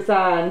 holy is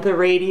on the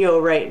radio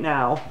right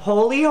now.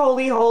 Holy,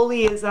 holy,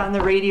 holy is on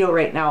the radio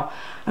right now.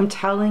 I'm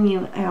telling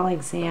you,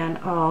 Alexann,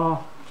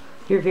 oh,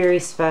 you're very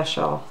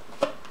special.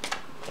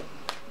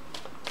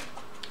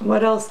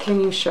 What else can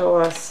you show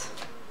us?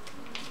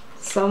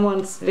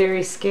 Someone's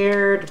very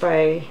scared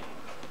by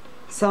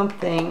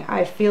something.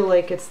 I feel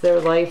like it's their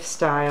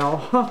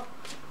lifestyle.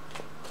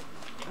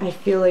 I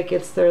feel like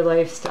it's their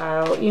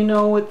lifestyle. You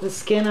know, with the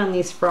skin on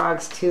these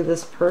frogs too,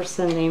 this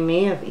person, they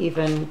may have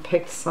even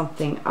picked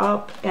something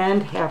up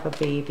and have a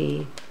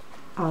baby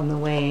on the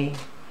way.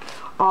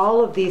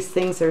 All of these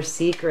things are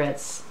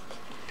secrets.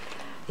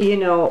 You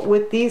know,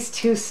 with these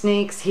two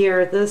snakes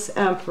here, this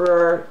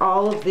emperor,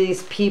 all of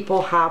these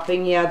people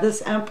hopping, yeah,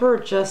 this emperor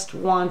just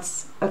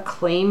wants a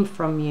claim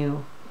from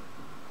you.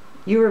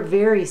 You are a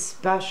very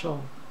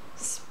special,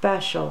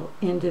 special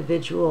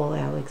individual,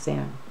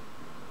 Alexann.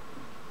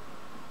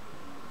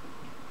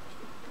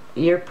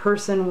 Your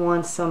person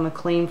wants some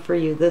acclaim for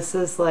you. This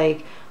is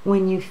like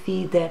when you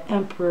feed that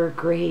emperor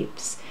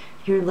grapes,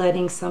 you're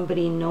letting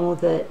somebody know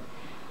that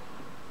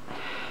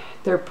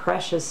they're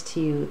precious to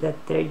you,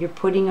 that you're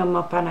putting them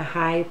up on a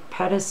high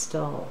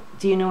pedestal.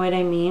 Do you know what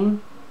I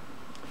mean?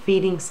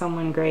 Feeding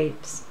someone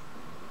grapes.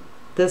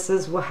 This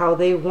is how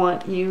they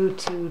want you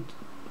to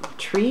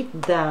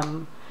treat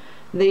them.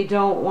 They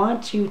don't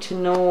want you to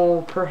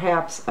know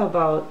perhaps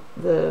about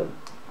the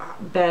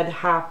bed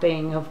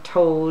hopping of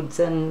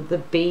toads and the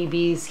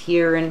babies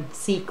here and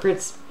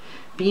secrets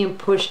being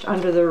pushed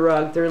under the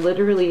rug. They're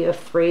literally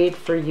afraid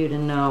for you to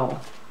know.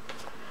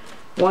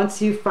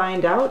 Once you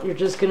find out, you're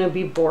just going to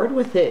be bored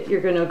with it. You're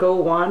going to go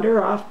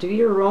wander off, do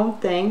your own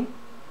thing,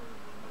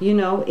 you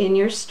know, in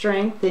your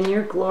strength, in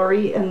your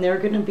glory, and they're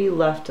going to be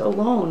left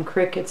alone.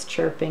 Crickets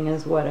chirping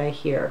is what I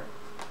hear.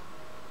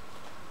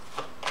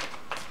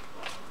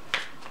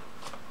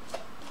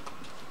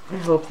 I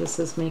hope this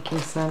is making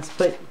sense.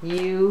 But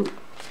you,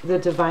 the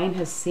divine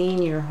has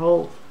seen your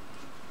hope.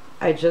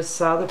 I just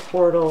saw the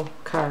portal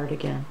card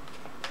again.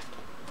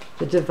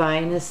 The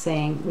divine is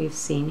saying, we've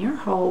seen your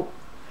hope.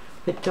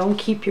 But don't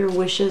keep your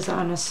wishes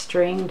on a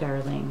string,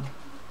 darling.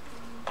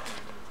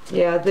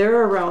 Yeah,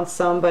 they're around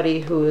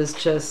somebody who is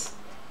just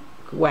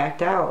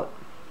whacked out.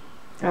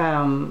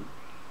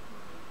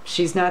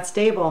 She's not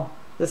stable.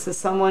 This is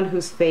someone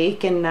who's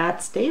fake and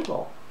not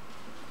stable.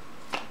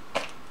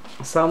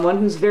 Someone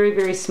who's very,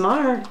 very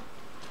smart,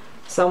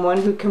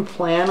 Someone who can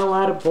plan a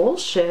lot of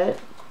bullshit.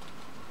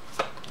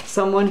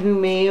 Someone who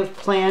may have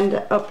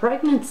planned a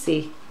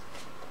pregnancy.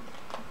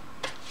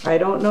 I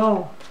don't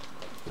know.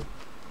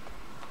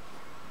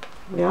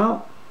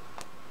 Yeah.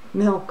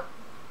 Milk.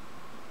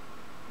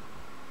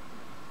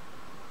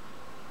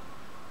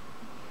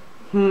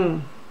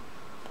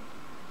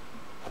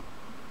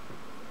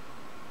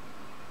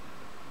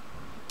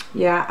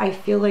 Yeah, I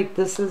feel like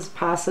this is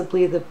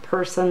possibly the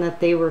person that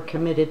they were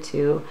committed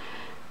to.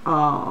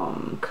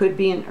 Could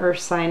be an earth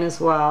sign as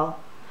well.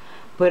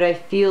 But I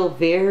feel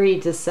very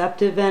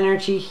deceptive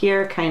energy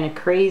here, kind of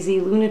crazy,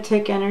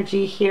 lunatic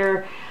energy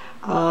here.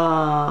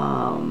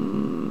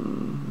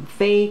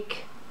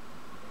 Fake.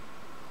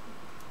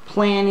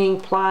 Planning,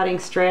 plotting,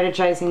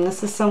 strategizing.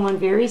 This is someone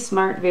very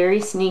smart,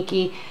 very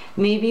sneaky,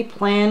 maybe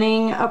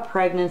planning a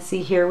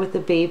pregnancy here with the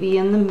baby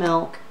in the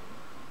milk.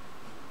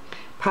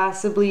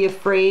 Possibly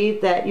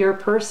afraid that your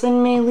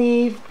person may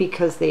leave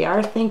because they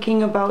are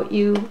thinking about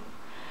you.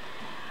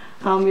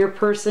 Your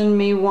person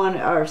may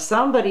want, or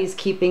somebody's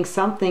keeping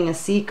something a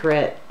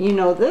secret. You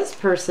know, this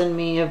person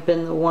may have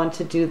been the one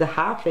to do the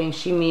hopping.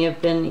 She may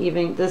have been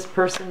even, this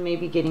person may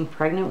be getting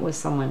pregnant with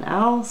someone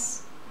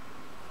else.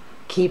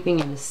 Keeping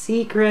it a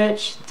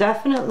secret.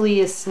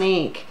 Definitely a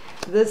snake.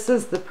 This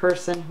is the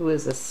person who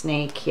is a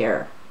snake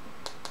here.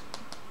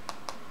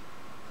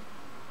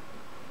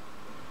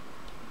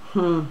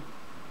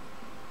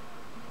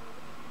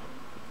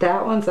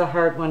 That one's a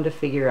hard one to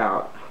figure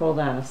out. Hold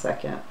on a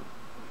second.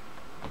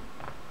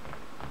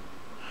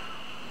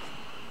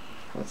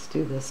 Let's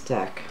do this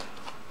deck.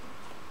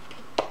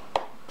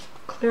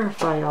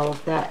 Clarify all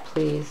of that,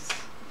 please.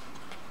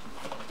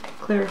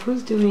 Claire,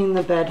 who's doing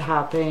the bed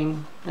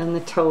hopping and the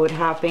toad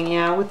hopping?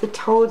 Yeah, with the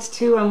toads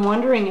too, I'm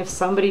wondering if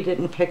somebody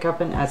didn't pick up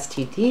an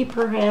STD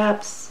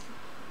perhaps.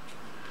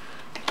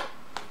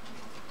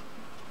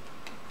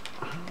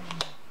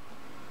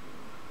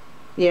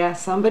 Yeah,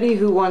 somebody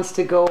who wants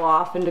to go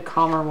off into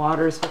calmer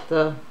waters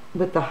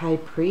with the high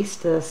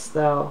priestess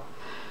though.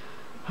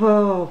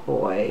 Oh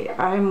boy,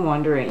 I'm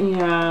wondering.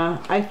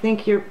 Yeah, I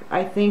think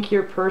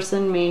your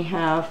person may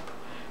have,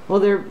 well,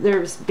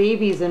 there's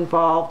babies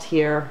involved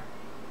here.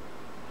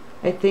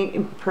 I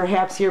think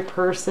perhaps your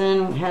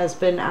person has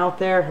been out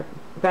there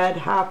bed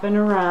hopping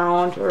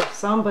around, or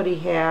somebody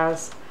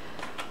has.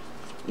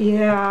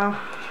 Yeah.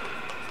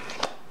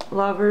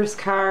 Lover's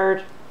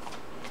card.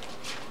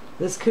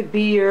 This could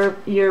be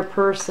your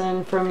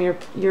person from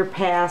your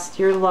past,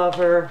 your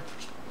lover.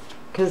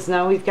 Because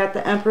now we've got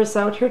the Empress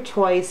out here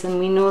twice, and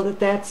we know that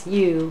that's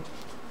you.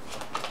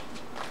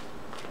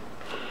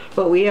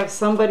 But we have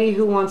somebody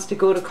who wants to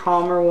go to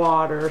calmer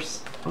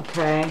waters,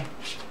 okay?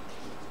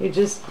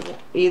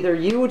 Either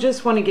you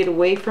just want to get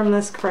away from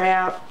this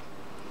crap,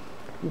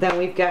 then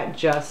we've got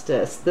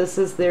justice. This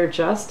is their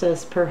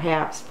justice,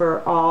 perhaps,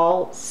 for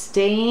all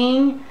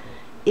staying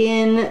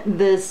in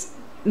this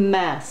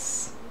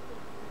mess.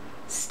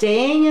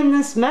 Staying in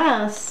this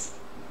mess,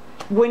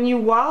 when you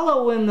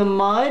wallow in the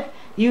mud,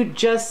 you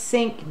just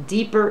sink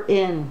deeper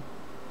in.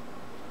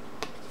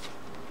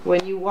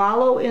 When you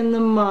wallow in the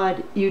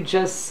mud, you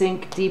just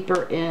sink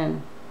deeper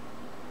in.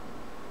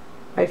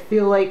 I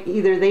feel like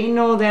either they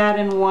know that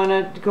and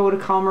want to go to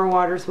calmer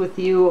waters with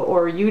you,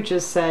 or you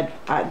just said,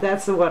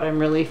 that's what I'm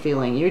really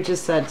feeling. You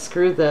just said,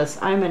 screw this.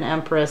 I'm an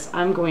Empress.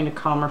 I'm going to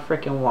calmer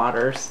frickin'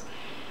 waters.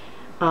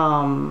 You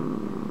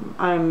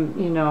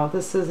know,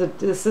 this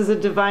is a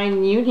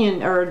divine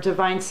union or a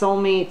divine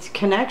soulmate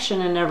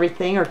connection and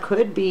everything, or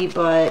could be,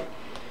 but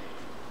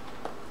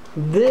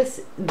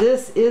this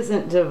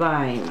isn't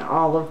divine.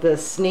 All of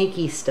this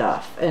snaky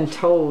stuff and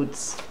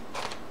toads.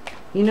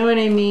 You know what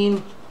I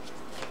mean?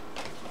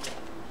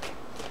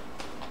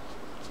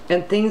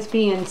 And things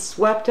being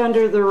swept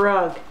under the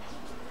rug.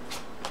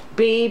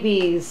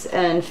 Babies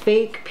and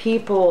fake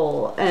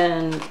people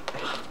and...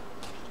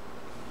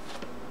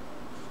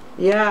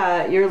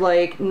 Yeah, you're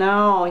like,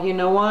 no, you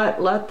know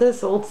what? Let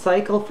this old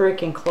cycle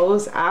frickin'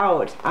 close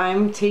out.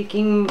 I'm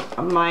taking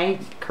my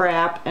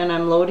crap and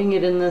I'm loading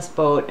it in this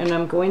boat and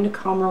I'm going to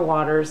calmer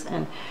waters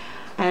and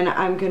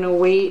I'm going to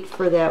wait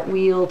for that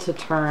wheel to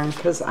turn,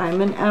 because I'm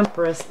an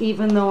Empress.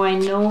 Even though I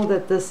know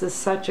that this is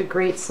such a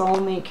great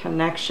soulmate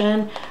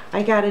connection,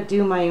 I got to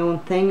do my own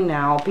thing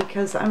now,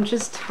 because I'm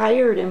just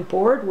tired and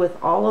bored with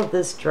all of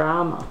this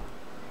drama.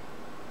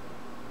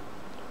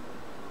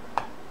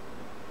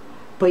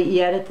 But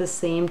yet at the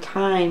same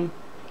time,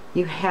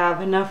 you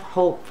have enough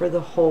hope for the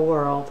whole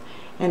world.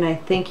 And I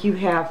think you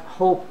have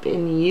hope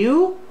in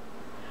you.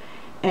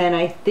 And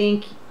I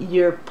think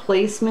your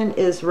placement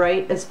is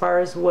right as far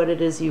as what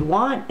it is you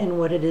want and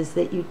what it is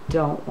that you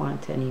don't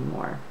want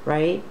anymore,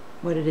 right?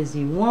 What it is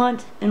you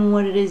want and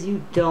what it is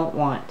you don't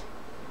want.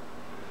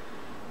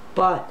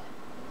 But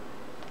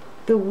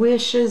the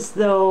wishes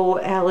though,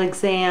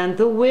 Alexann,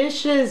 the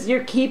wishes,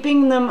 you're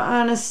keeping them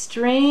on a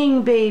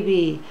string,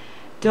 baby.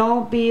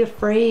 Don't be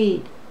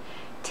afraid.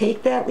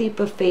 Take that leap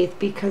of faith,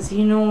 because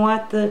you know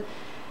what?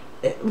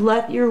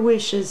 Let your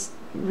wishes,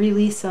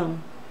 release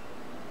them.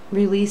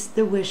 Release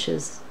the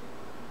wishes.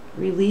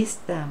 Release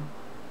them.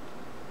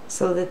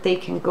 so that they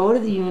can go to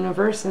the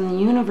universe and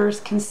the universe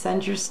can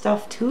send your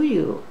stuff to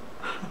you.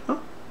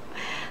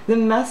 The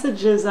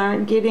messages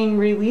aren't getting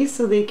released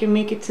so they can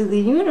make it to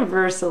the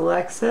universe,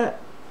 Alexa.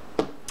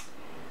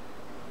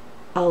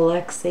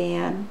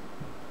 Alexann.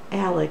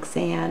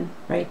 Alexann.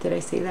 Right? Did I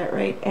say that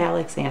right?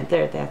 Alexann.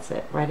 There, that's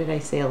it. Why did I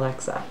say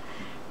Alexa?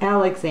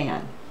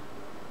 Alexann.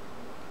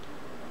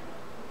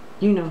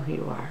 You know who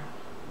you are.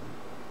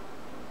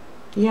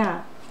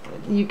 Yeah.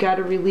 You got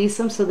to release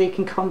them so they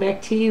can come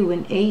back to you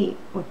in 8.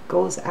 What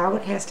goes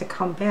out has to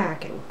come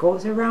back. What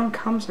goes around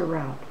comes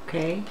around.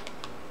 Okay?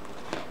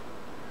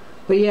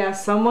 But yeah,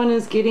 someone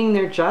is getting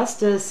their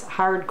justice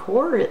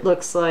hardcore, it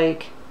looks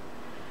like.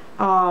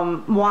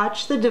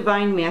 Watch the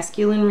Divine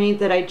Masculine read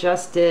that I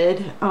just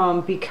did,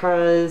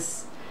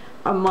 because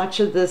much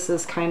of this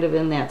is kind of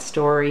in that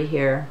story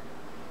here.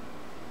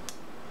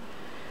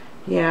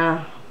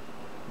 Yeah.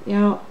 You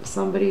know,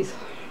 somebody's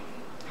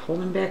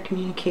holding back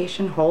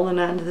communication, holding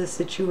on to the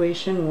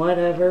situation,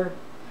 whatever.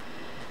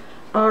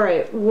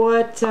 Alright,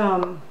 what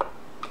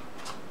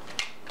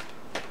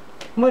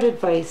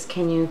advice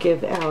can you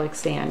give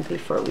Alexann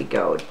before we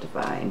go,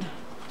 Divine?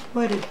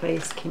 What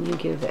advice can you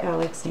give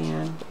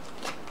Alexann?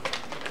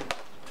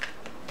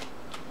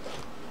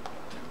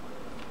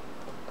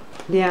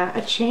 Yeah,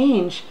 a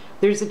change.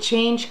 There's a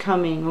change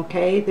coming,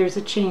 okay? There's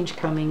a change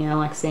coming,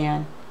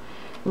 Alexann.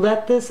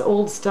 Let this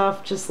old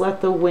stuff, just let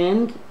the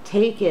wind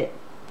take it.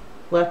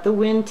 Let the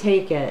wind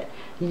take it.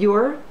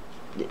 Your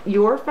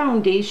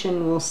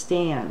foundation will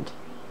stand.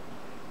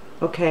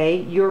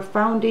 Okay? Your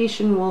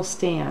foundation will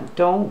stand.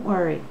 Don't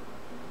worry.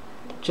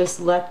 Just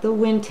let the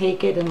wind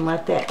take it and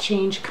let that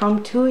change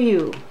come to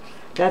you.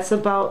 That's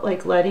about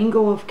like letting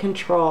go of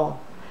control.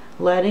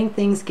 Letting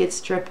things get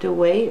stripped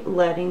away.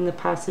 Letting the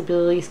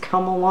possibilities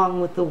come along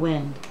with the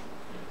wind.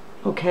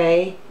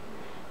 Okay?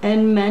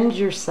 And mend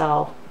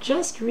yourself.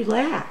 Just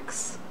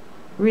relax.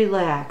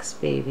 Relax,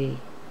 baby.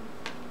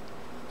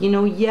 You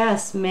know,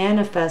 yes,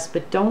 manifest,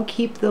 but don't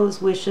keep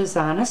those wishes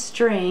on a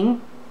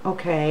string,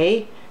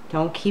 okay?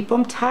 Don't keep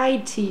them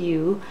tied to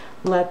you.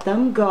 Let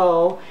them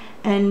go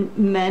and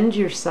mend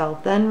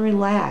yourself. Then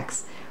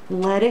relax.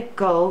 Let it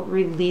go,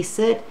 release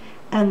it,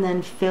 and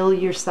then fill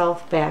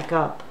yourself back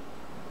up.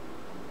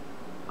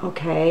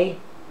 Okay?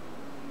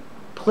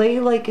 Play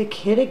like a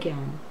kid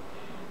again.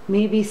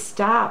 Maybe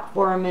stop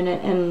for a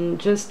minute and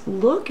just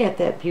look at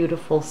that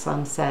beautiful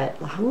sunset.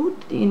 Who,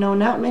 you know,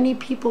 not many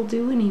people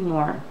do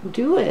anymore.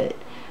 Do it.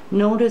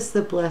 Notice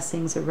the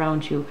blessings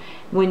around you.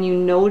 When you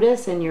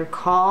notice and you're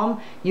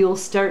calm, you'll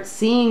start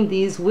seeing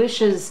these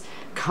wishes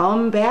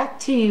come back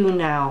to you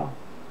now.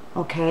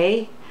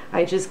 Okay?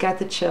 I just got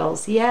the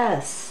chills.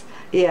 Yes.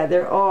 Yeah,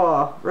 they're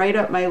all right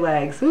up my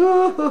legs.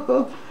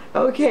 Ooh.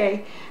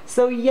 Okay,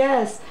 so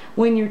yes,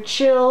 when you're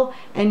chill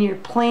and you're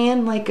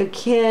playing like a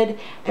kid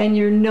and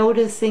you're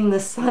noticing the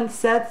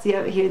sunsets,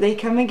 yeah, here they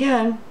come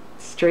again,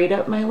 straight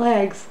up my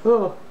legs.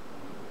 Ooh.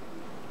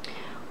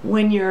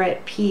 When you're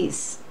at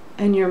peace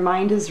and your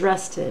mind is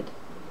rested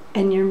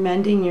and you're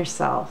mending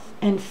yourself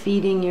and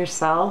feeding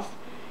yourself,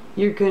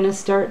 you're going to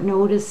start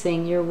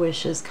noticing your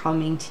wishes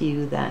coming to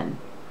you then.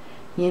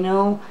 You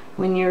know,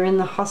 when you're in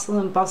the hustle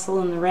and bustle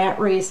and the rat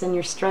race and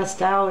you're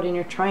stressed out and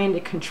you're trying to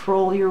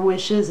control your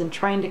wishes and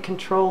trying to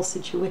control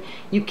situations,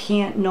 you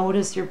can't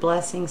notice your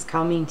blessings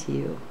coming to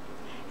you.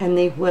 And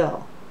they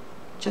will.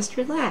 Just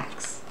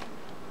relax.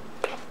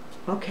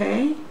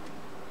 Okay?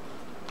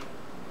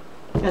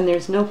 And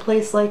there's no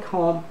place like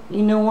home.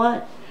 You know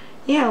what?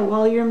 Yeah,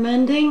 while you're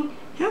mending,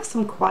 have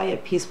some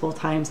quiet, peaceful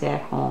times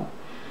at home.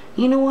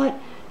 You know what?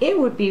 It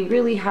would be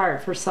really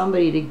hard for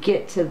somebody to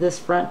get to this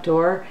front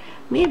door.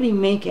 Maybe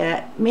make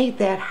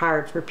that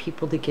hard for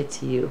people to get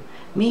to you.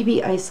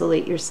 Maybe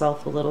isolate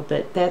yourself a little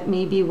bit. That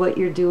may be what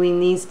you're doing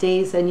these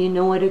days, and you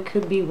know what, it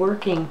could be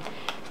working.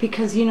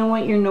 Because you know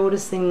what, you're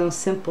noticing those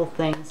simple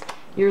things.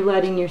 You're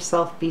letting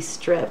yourself be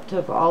stripped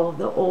of all of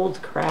the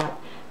old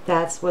crap.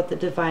 That's what the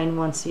divine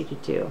wants you to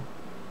do.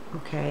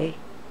 Okay?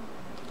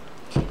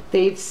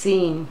 They've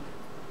seen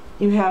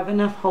you have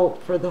enough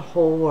hope for the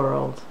whole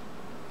world,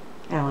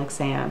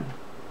 Alexann.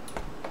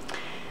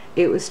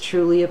 It was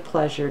truly a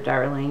pleasure,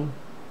 darling.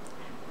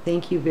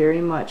 Thank you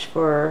very much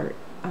for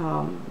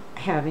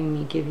having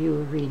me give you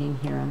a reading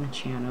here on the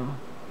channel.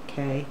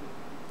 Okay?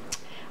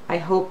 I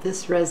hope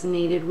this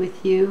resonated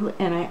with you,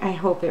 and I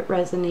hope it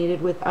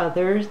resonated with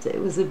others. It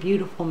was a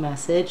beautiful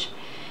message.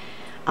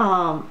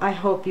 I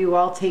hope you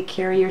all take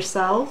care of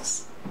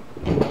yourselves,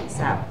 and peace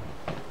out.